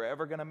if we were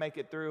ever going to make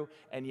it through,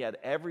 and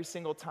yet every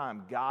single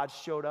time God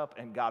showed up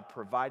and God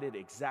provided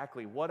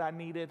exactly what I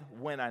needed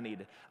when I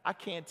needed. I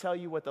can't tell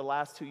you what the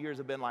last 2 years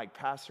have been like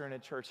pastoring a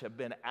church have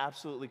been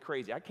absolutely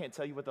crazy. I can't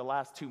tell you what the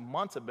last 2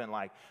 months have been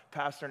like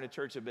pastoring a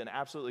church have been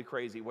absolutely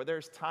crazy, where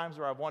there's times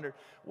where I've wondered,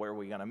 where are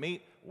we going to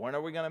meet? When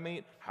are we going to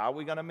meet? How are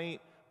we going to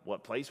meet?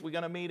 What place are we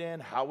going to meet in?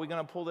 How are we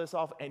going to pull this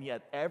off? And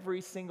yet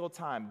every single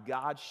time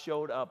God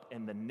showed up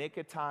in the nick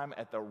of time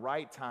at the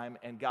right time,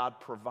 and God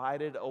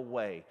provided a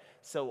way.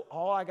 So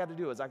all I got to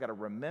do is I got to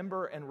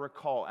remember and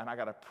recall, and I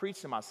got to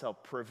preach to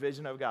myself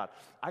provision of God.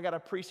 I got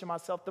to preach to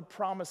myself the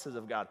promises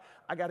of God.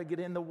 I got to get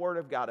in the Word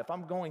of God. If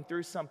I'm going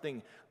through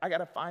something, I got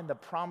to find the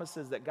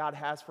promises that God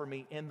has for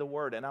me in the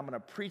Word, and I'm going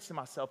to preach to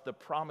myself the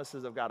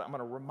promises of God. I'm going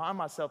to remind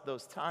myself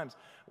those times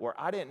where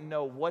I didn't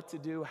know what to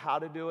do, how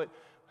to do it,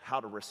 how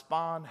to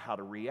respond, how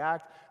to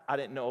react. I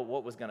didn't know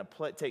what was going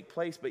to take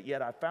place, but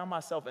yet I found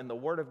myself in the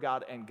Word of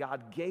God, and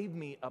God gave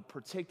me a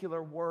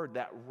particular word,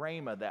 that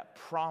rhema, that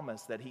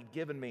promise that he'd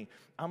given me.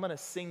 I'm going to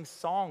sing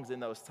songs in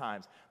those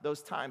times.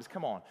 Those times,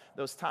 come on,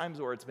 those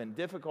times where it's been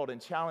difficult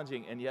and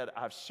challenging, and yet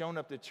I've shown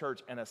up to church,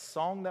 and a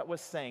song that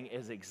was sang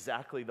is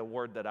exactly the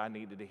word that I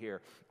needed to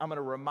hear. I'm going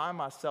to remind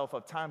myself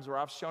of times where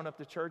I've shown up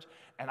to church,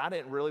 and I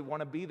didn't really want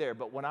to be there,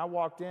 but when I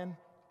walked in,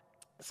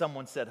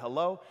 someone said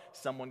hello,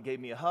 someone gave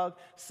me a hug,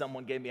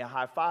 someone gave me a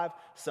high five,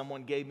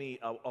 someone gave me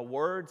a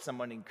word,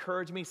 someone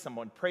encouraged me,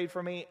 someone prayed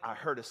for me, I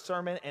heard a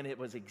sermon, and it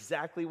was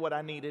exactly what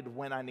I needed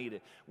when I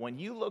needed. When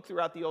you look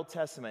throughout the Old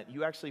Testament,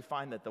 you actually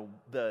find that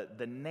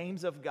the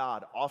names of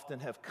God often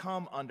have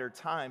come under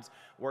times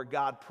where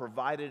God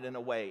provided in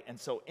a way. And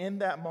so in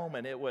that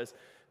moment, it was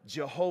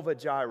Jehovah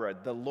Jireh,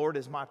 the Lord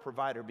is my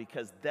provider,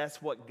 because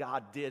that's what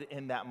God did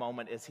in that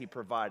moment as he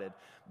provided.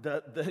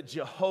 The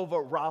Jehovah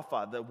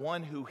Rapha, the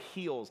one who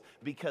heals,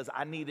 because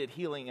I needed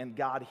healing and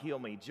God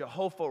healed me.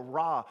 Jehovah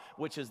Ra,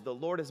 which is the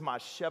Lord is my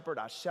shepherd,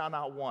 I shall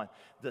not want.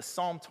 The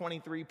Psalm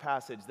 23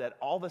 passage that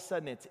all of a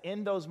sudden it's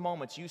in those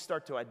moments you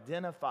start to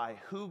identify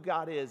who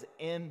God is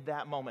in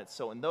that moment.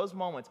 So in those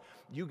moments,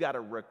 you got to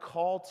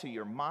recall to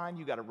your mind,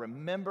 you got to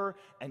remember,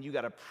 and you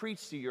got to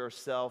preach to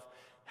yourself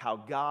how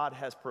God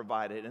has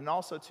provided. And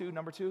also,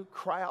 number two,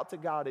 cry out to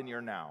God in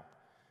your now.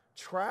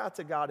 Cry out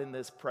to God in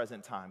this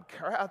present time.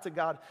 Cry out to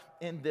God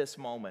in this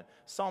moment.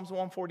 Psalms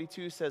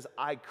 142 says,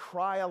 I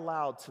cry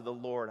aloud to the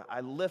Lord.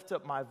 I lift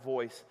up my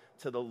voice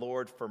to the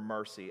Lord for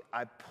mercy.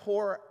 I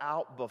pour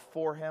out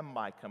before him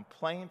my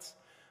complaints.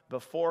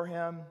 Before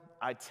him,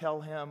 I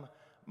tell him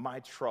my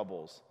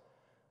troubles.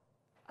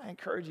 I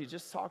encourage you,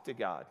 just talk to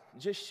God.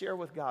 Just share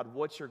with God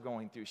what you're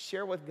going through.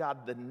 Share with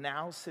God the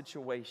now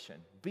situation.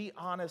 Be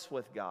honest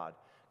with God.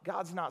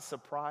 God's not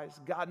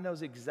surprised. God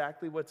knows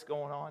exactly what's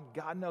going on.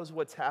 God knows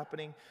what's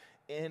happening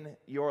in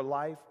your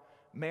life.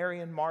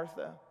 Mary and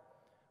Martha,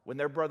 when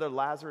their brother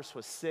Lazarus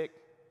was sick,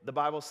 the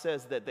Bible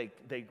says that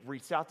they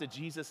reached out to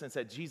Jesus and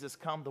said, Jesus,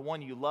 come, the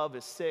one you love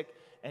is sick.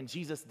 And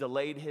Jesus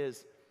delayed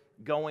his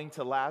going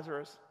to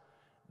Lazarus.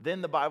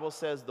 Then the Bible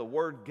says the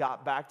word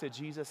got back to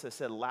Jesus. It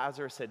said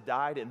Lazarus had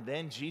died, and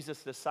then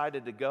Jesus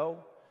decided to go.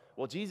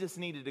 Well, Jesus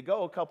needed to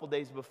go a couple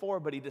days before,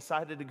 but he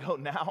decided to go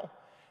now.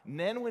 And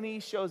then when he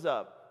shows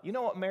up, you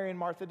know what Mary and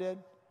Martha did?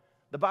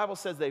 The Bible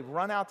says they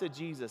run out to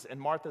Jesus, and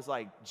Martha's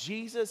like,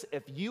 Jesus,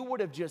 if you would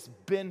have just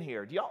been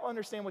here. Do y'all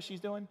understand what she's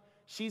doing?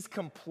 She's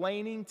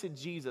complaining to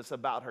Jesus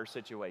about her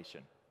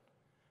situation.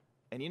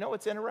 And you know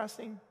what's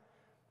interesting?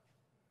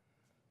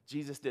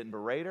 Jesus didn't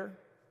berate her.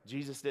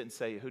 Jesus didn't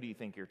say, who do you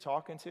think you're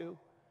talking to?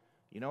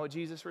 You know what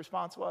Jesus'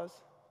 response was?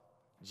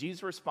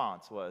 Jesus'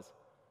 response was,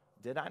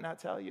 did I not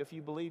tell you if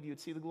you believe you'd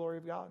see the glory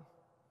of God?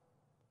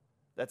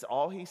 That's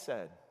all he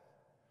said.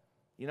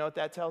 You know what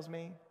that tells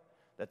me?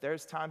 That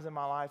there's times in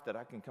my life that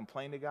I can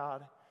complain to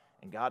God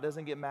and God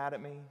doesn't get mad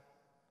at me,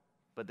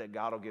 but that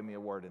God will give me a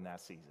word in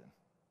that season.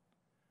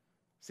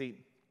 See,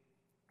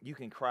 you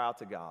can cry out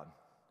to God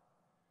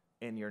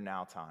in your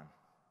now time.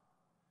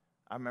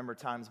 I remember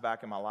times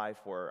back in my life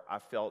where I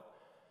felt,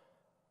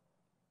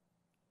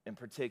 in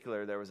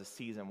particular, there was a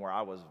season where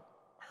I was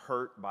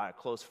hurt by a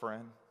close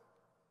friend.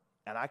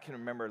 And I can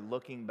remember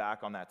looking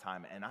back on that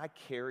time, and I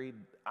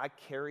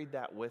carried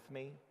that with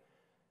me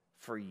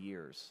for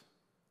years.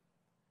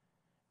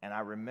 And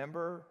I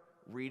remember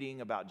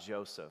reading about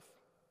Joseph,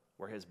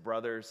 where his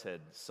brothers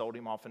had sold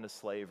him off into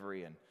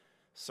slavery and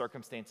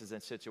circumstances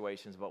and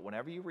situations. But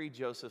whenever you read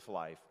Joseph's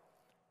life,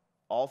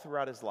 all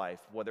throughout his life,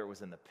 whether it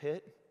was in the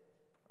pit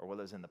or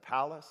whether it was in the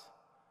palace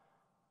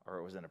or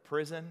it was in a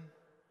prison,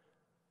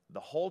 the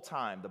whole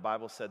time the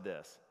Bible said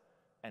this,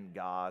 and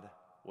God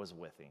was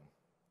with him.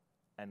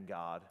 And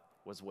God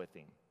was with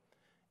him.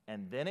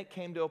 And then it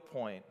came to a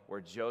point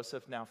where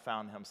Joseph now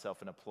found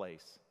himself in a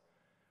place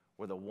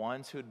where the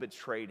ones who had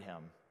betrayed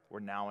him were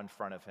now in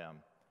front of him.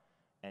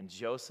 And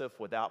Joseph,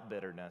 without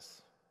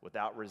bitterness,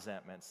 without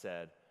resentment,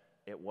 said,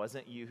 it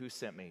wasn't you who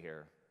sent me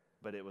here,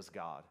 but it was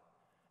God.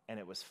 And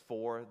it was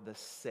for the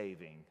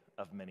saving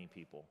of many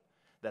people.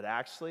 That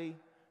actually,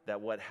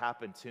 that what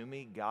happened to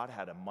me, God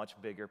had a much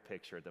bigger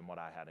picture than what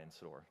I had in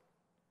store.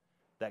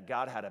 That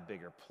God had a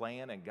bigger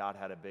plan and God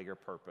had a bigger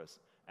purpose.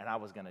 And I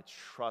was going to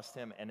trust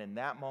him. And in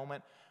that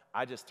moment,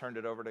 I just turned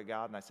it over to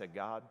God and I said,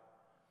 God,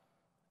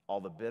 all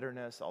the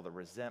bitterness, all the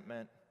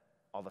resentment,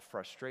 all the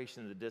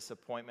frustration, the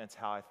disappointments,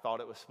 how I thought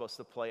it was supposed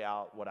to play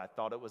out, what I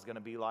thought it was going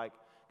to be like,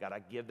 God, I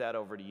give that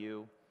over to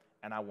you.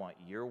 And I want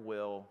your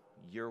will,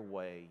 your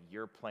way,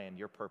 your plan,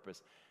 your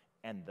purpose,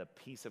 and the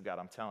peace of God.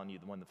 I'm telling you,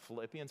 when the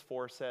Philippians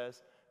 4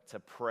 says to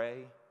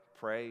pray,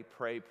 pray,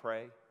 pray,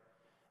 pray,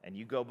 and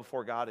you go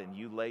before God and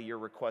you lay your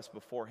request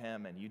before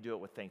him and you do it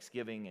with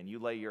thanksgiving and you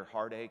lay your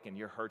heartache and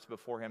your hurts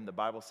before him, the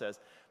Bible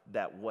says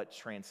that what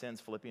transcends,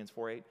 Philippians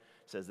 4:8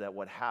 says that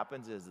what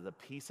happens is the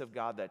peace of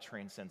God that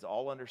transcends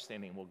all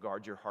understanding will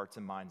guard your hearts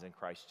and minds in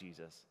Christ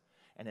Jesus.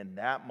 And in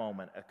that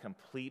moment, a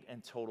complete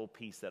and total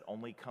peace that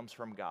only comes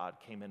from God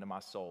came into my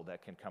soul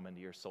that can come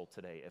into your soul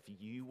today. If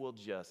you will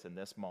just, in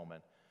this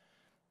moment,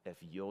 if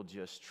you'll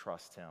just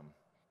trust him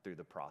through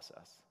the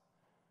process.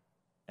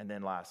 And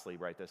then lastly,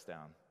 write this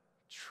down.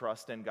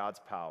 Trust in God's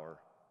power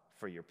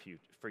for your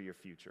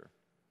future.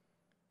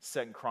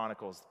 2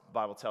 Chronicles, the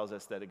Bible tells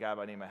us that a guy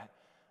by the name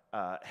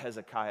of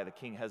Hezekiah, the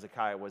king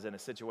Hezekiah, was in a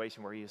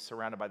situation where he was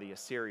surrounded by the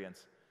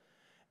Assyrians.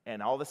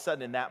 And all of a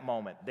sudden in that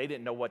moment, they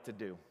didn't know what to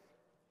do.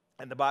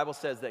 And the Bible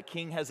says that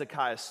King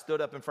Hezekiah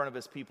stood up in front of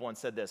his people and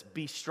said this,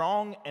 be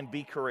strong and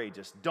be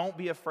courageous. Don't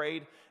be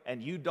afraid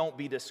and you don't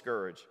be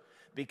discouraged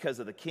because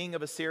of the king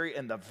of Assyria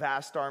and the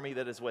vast army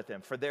that is with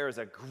him. For there is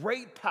a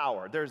great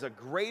power, there's a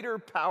greater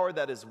power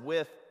that is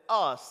with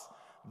us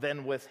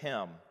than with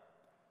him.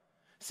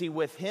 See,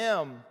 with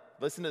him,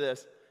 listen to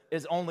this,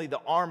 is only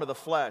the arm of the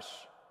flesh.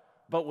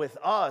 But with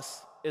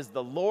us is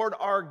the Lord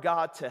our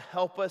God to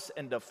help us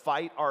and to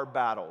fight our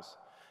battles.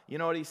 You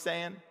know what he's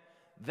saying?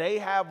 They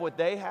have what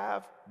they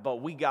have, but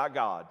we got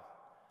God.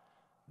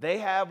 They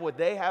have what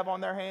they have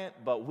on their hand,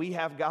 but we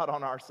have God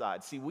on our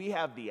side. See, we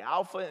have the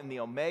Alpha and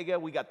the Omega.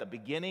 We got the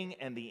beginning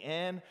and the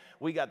end.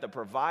 We got the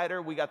provider.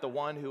 We got the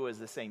one who is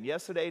the same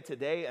yesterday,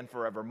 today, and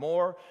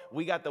forevermore.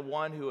 We got the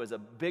one who is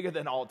bigger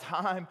than all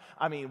time.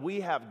 I mean,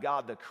 we have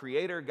God, the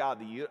creator, God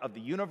of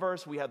the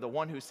universe. We have the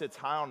one who sits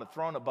high on the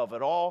throne above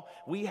it all.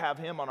 We have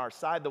him on our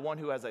side, the one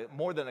who has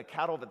more than a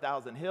cattle of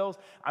 1,000 hills.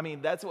 I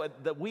mean,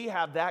 we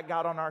have that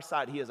God on our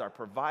side. He is our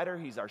provider.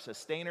 He's our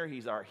sustainer.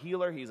 He's our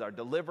healer. He's our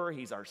deliverer.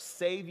 He's our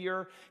savior.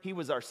 Savior. He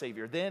was our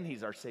Savior then.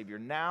 He's our Savior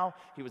now.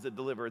 He was a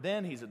deliverer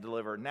then. He's a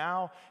deliverer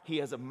now. He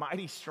has a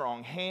mighty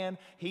strong hand.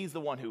 He's the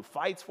one who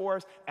fights for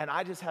us. And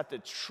I just have to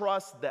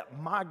trust that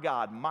my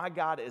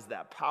God is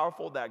that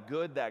powerful, that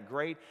good, that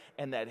great,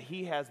 and that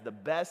he has the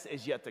best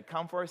is yet to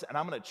come for us. And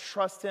I'm going to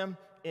trust him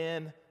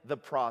in the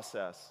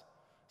process.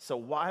 So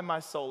why, my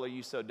soul, are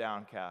you so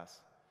downcast?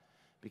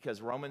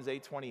 Because Romans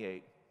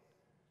 8:28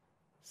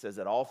 says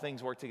that all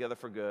things work together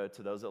for good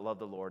to those that love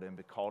the Lord and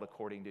be called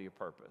according to your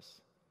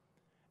purpose.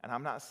 And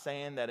I'm not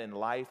saying that in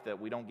life that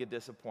we don't get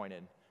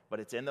disappointed, but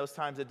it's in those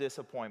times of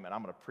disappointment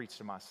I'm going to preach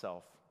to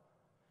myself.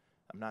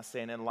 I'm not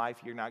saying in life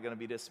you're not going to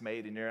be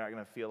dismayed and you're not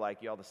going to feel like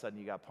all of a sudden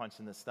you got punched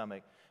in the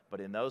stomach, but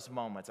in those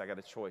moments I got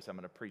a choice. I'm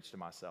going to preach to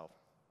myself.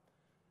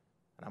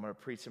 And I'm going to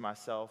preach to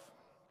myself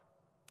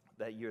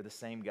that you're the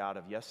same God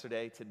of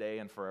yesterday, today,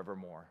 and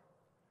forevermore.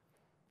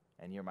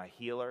 And you're my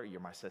healer, you're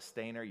my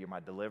sustainer, you're my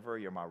deliverer,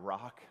 you're my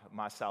rock of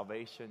my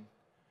salvation.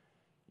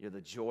 You're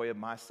the joy of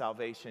my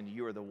salvation.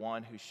 You are the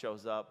one who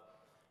shows up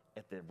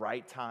at the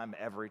right time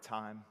every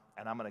time.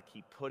 And I'm going to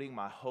keep putting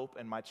my hope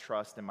and my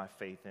trust and my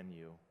faith in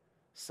you.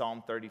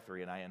 Psalm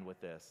 33, and I end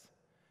with this.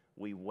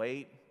 We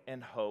wait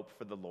and hope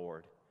for the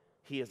Lord.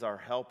 He is our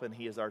help and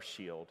he is our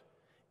shield.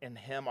 In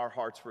him our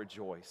hearts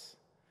rejoice,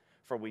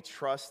 for we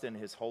trust in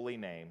his holy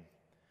name.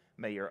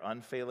 May your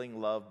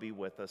unfailing love be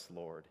with us,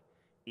 Lord,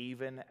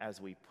 even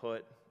as we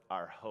put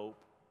our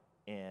hope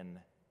in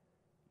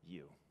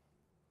you.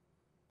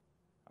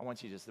 I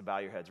want you just to bow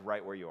your heads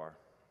right where you are.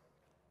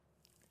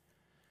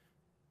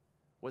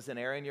 Was an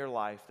area in your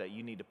life that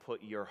you need to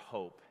put your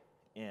hope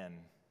in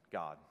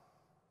God?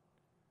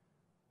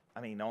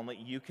 I mean,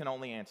 you can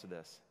only answer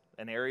this.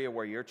 An area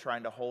where you're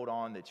trying to hold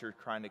on, that you're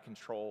trying to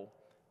control,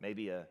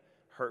 maybe a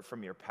hurt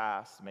from your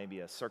past, maybe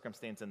a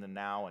circumstance in the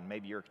now, and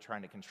maybe you're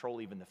trying to control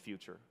even the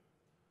future.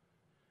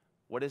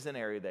 What is an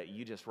area that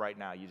you just right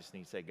now, you just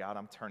need to say, God,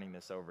 I'm turning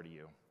this over to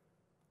you.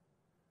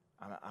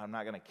 I'm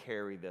not going to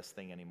carry this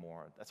thing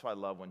anymore. That's why I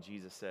love when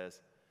Jesus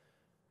says,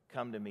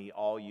 come to me,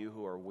 all you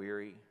who are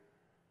weary,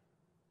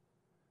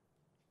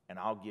 and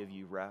I'll give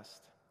you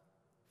rest.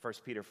 1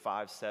 Peter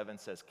 5:7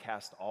 says,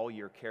 cast all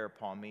your care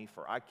upon me,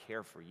 for I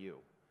care for you.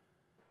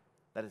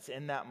 That it's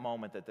in that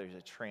moment that there's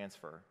a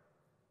transfer.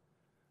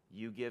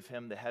 You give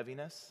him the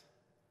heaviness,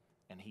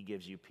 and he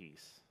gives you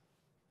peace.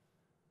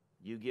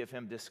 You give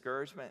him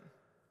discouragement,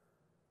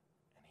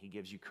 and he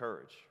gives you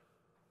courage.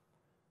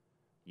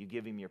 You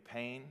give him your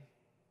pain,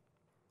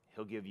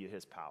 he'll give you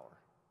his power.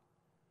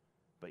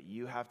 But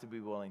you have to be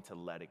willing to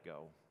let it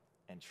go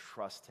and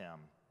trust him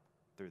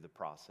through the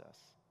process.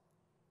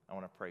 I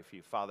want to pray for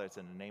you. Father, it's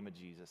in the name of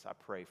Jesus. I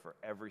pray for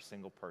every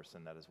single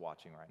person that is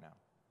watching right now.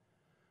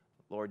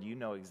 Lord, you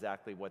know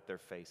exactly what they're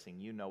facing.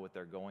 You know what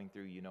they're going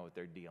through. You know what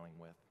they're dealing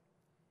with.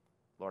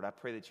 Lord, I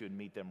pray that you would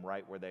meet them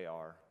right where they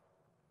are.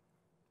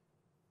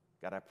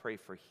 God, I pray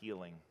for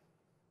healing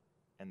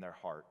in their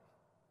heart.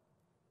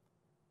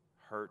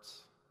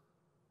 Hurts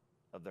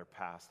of their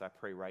past. I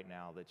pray right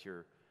now that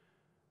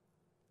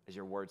as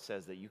your word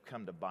says, that you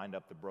come to bind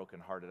up the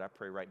brokenhearted. I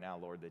pray right now,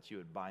 Lord, that you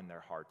would bind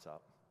their hearts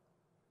up.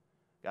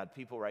 God,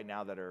 people right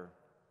now that are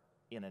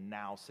in a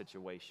now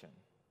situation,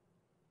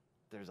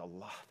 there's a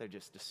lot, they're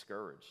just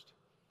discouraged.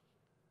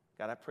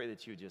 God, I pray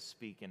that you would just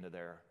speak into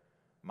their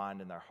mind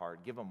and their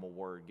heart. Give them a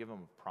word, give them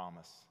a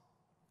promise.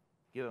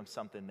 Give them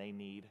something they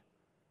need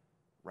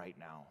right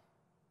now.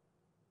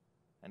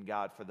 And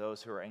God, for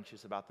those who are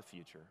anxious about the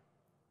future,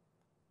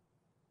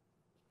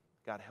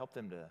 God, help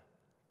them to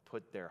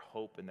put their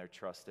hope and their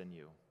trust in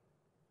you,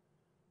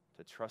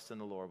 to trust in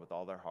the Lord with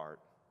all their heart,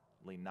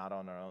 lean not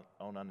on their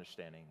own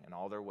understanding, in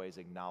all their ways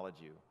acknowledge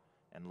you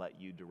and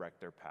let you direct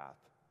their path,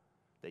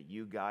 that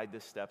you guide the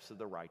steps of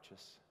the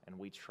righteous, and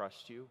we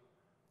trust you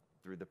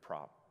through the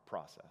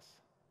process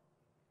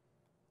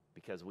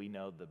because we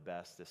know the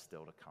best is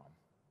still to come.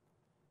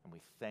 And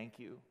we thank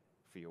you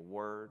for your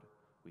word.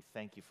 We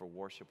thank you for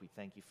worship. We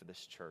thank you for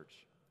this church.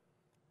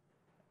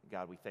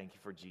 God, we thank you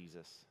for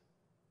Jesus.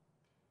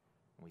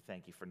 And we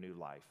thank you for new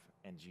life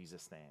in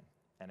Jesus' name.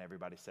 And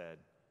everybody said,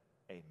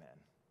 amen.